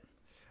did it.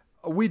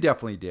 We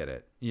definitely did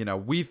it. You know,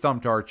 we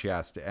thumped our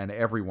chest, and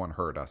everyone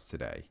heard us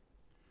today.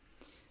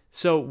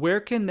 So where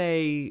can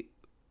they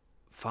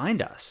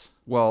find us?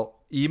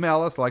 Well,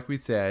 email us, like we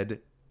said,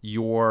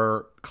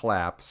 your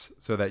claps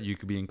so that you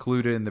could be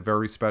included in the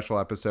very special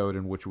episode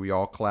in which we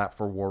all clap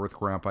for War with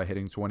Grandpa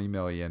hitting 20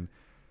 million.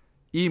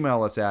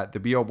 Email us at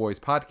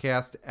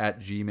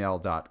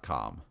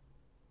theboboyspodcast@gmail.com.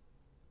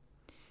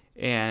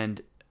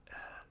 And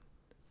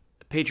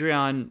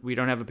Patreon, we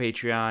don't have a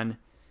Patreon.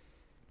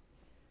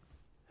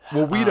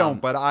 Well, we don't,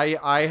 but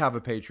I have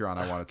a Patreon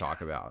I want to talk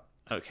about.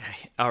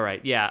 Okay. All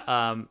right.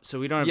 Yeah. So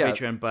we don't have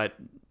Patreon, but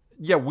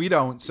yeah, we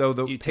don't. So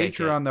the take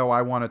Patreon, though,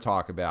 I want to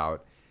talk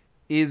about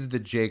is the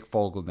Jake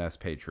Fogelnest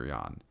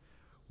Patreon,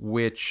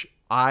 which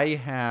I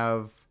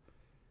have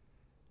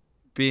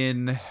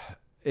been.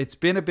 It's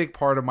been a big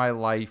part of my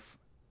life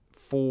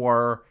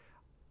for.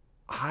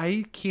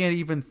 I can't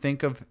even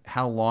think of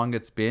how long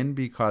it's been,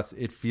 because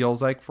it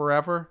feels like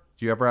forever.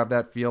 Do you ever have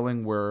that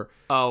feeling where?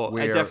 Oh,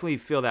 I definitely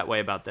feel that way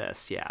about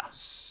this. Yeah.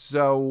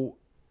 So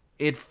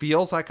it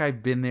feels like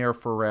I've been there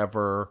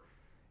forever,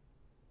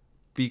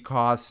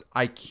 because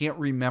I can't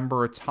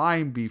remember a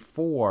time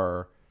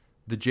before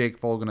the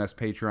Jake Fogelnest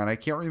Patreon. I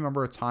can't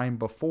remember a time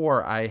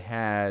before I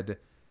had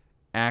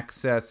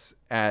access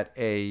at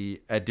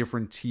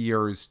different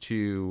tiers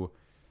to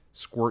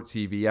Squirt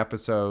TV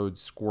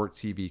episodes, Squirt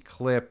TV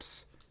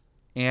clips,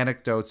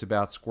 anecdotes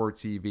about Squirt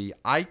TV.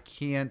 I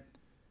can't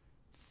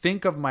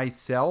think of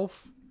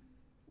myself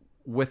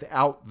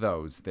without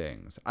those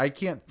things. I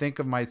can't think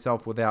of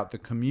myself without the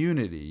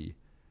community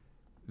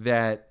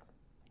that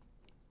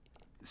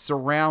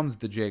surrounds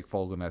the Jake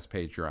Fogelnest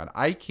Patreon.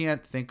 I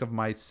can't think of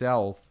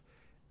myself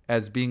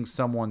as being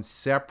someone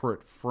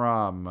separate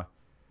from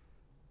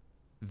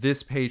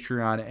this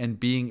Patreon and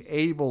being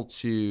able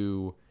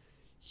to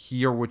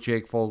hear what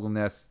Jake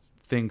Fogelnest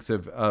thinks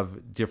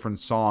of different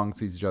songs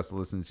he's just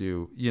listened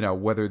to,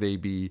 whether they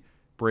be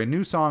brand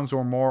new songs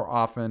or more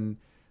often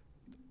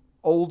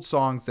old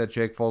songs that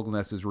Jake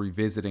Fogelnest is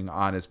revisiting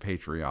on his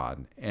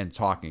Patreon and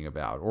talking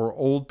about, or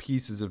old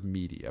pieces of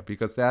media,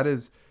 because that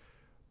is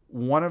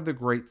one of the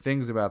great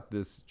things about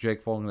this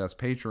Jake Fogelnest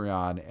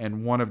Patreon,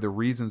 and one of the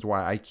reasons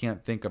why I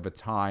can't think of a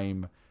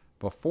time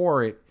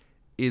before it,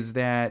 is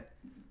that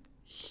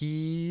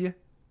he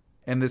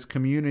and this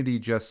community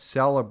just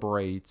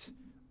celebrate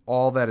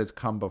all that has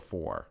come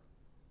before.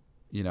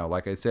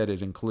 Like I said,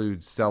 it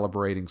includes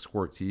celebrating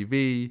Squirt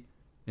TV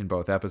in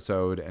both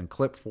episode and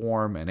clip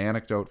form and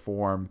anecdote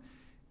form,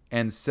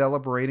 and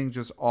celebrating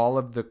just all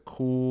of the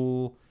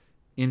cool,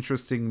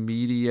 interesting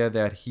media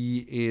that he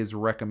is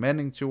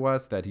recommending to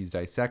us, that he's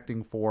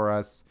dissecting for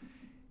us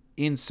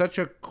in such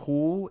a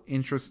cool,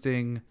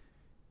 interesting,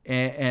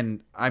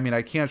 and I mean,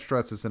 I can't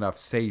stress this enough,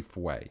 safe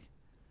way.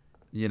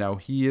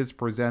 He is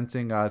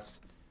presenting us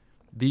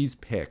these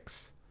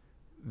picks,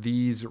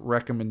 these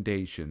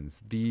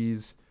recommendations,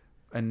 these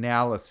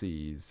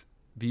analyses,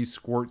 these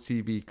Squirt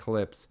TV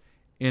clips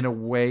in a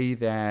way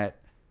that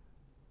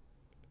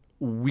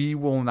we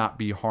will not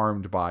be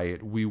harmed by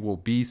it. We will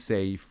be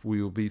safe.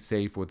 We will be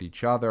safe with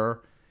each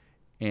other,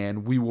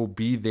 and we will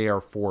be there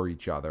for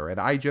each other. And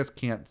I just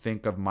can't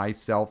think of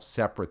myself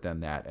separate than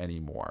that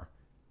anymore.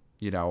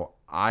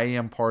 I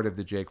am part of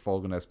the Jake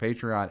Fogelnest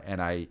Patreon, and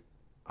I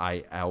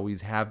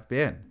always have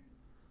been.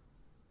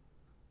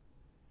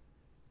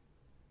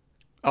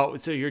 Oh,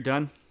 so you're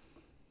done?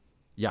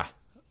 Yeah.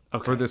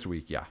 Okay. For this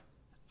week, yeah.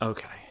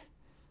 Okay.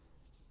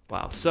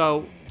 Wow.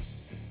 So,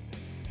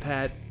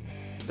 Pat,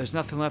 there's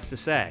nothing left to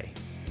say.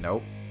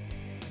 Nope.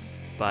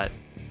 But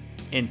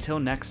until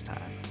next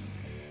time,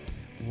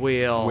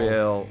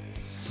 we'll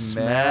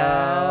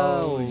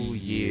smell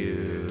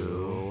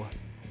you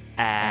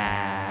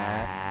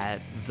at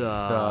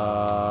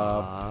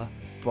the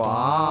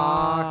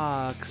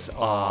box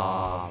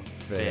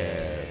office.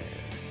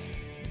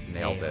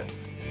 Nailed it.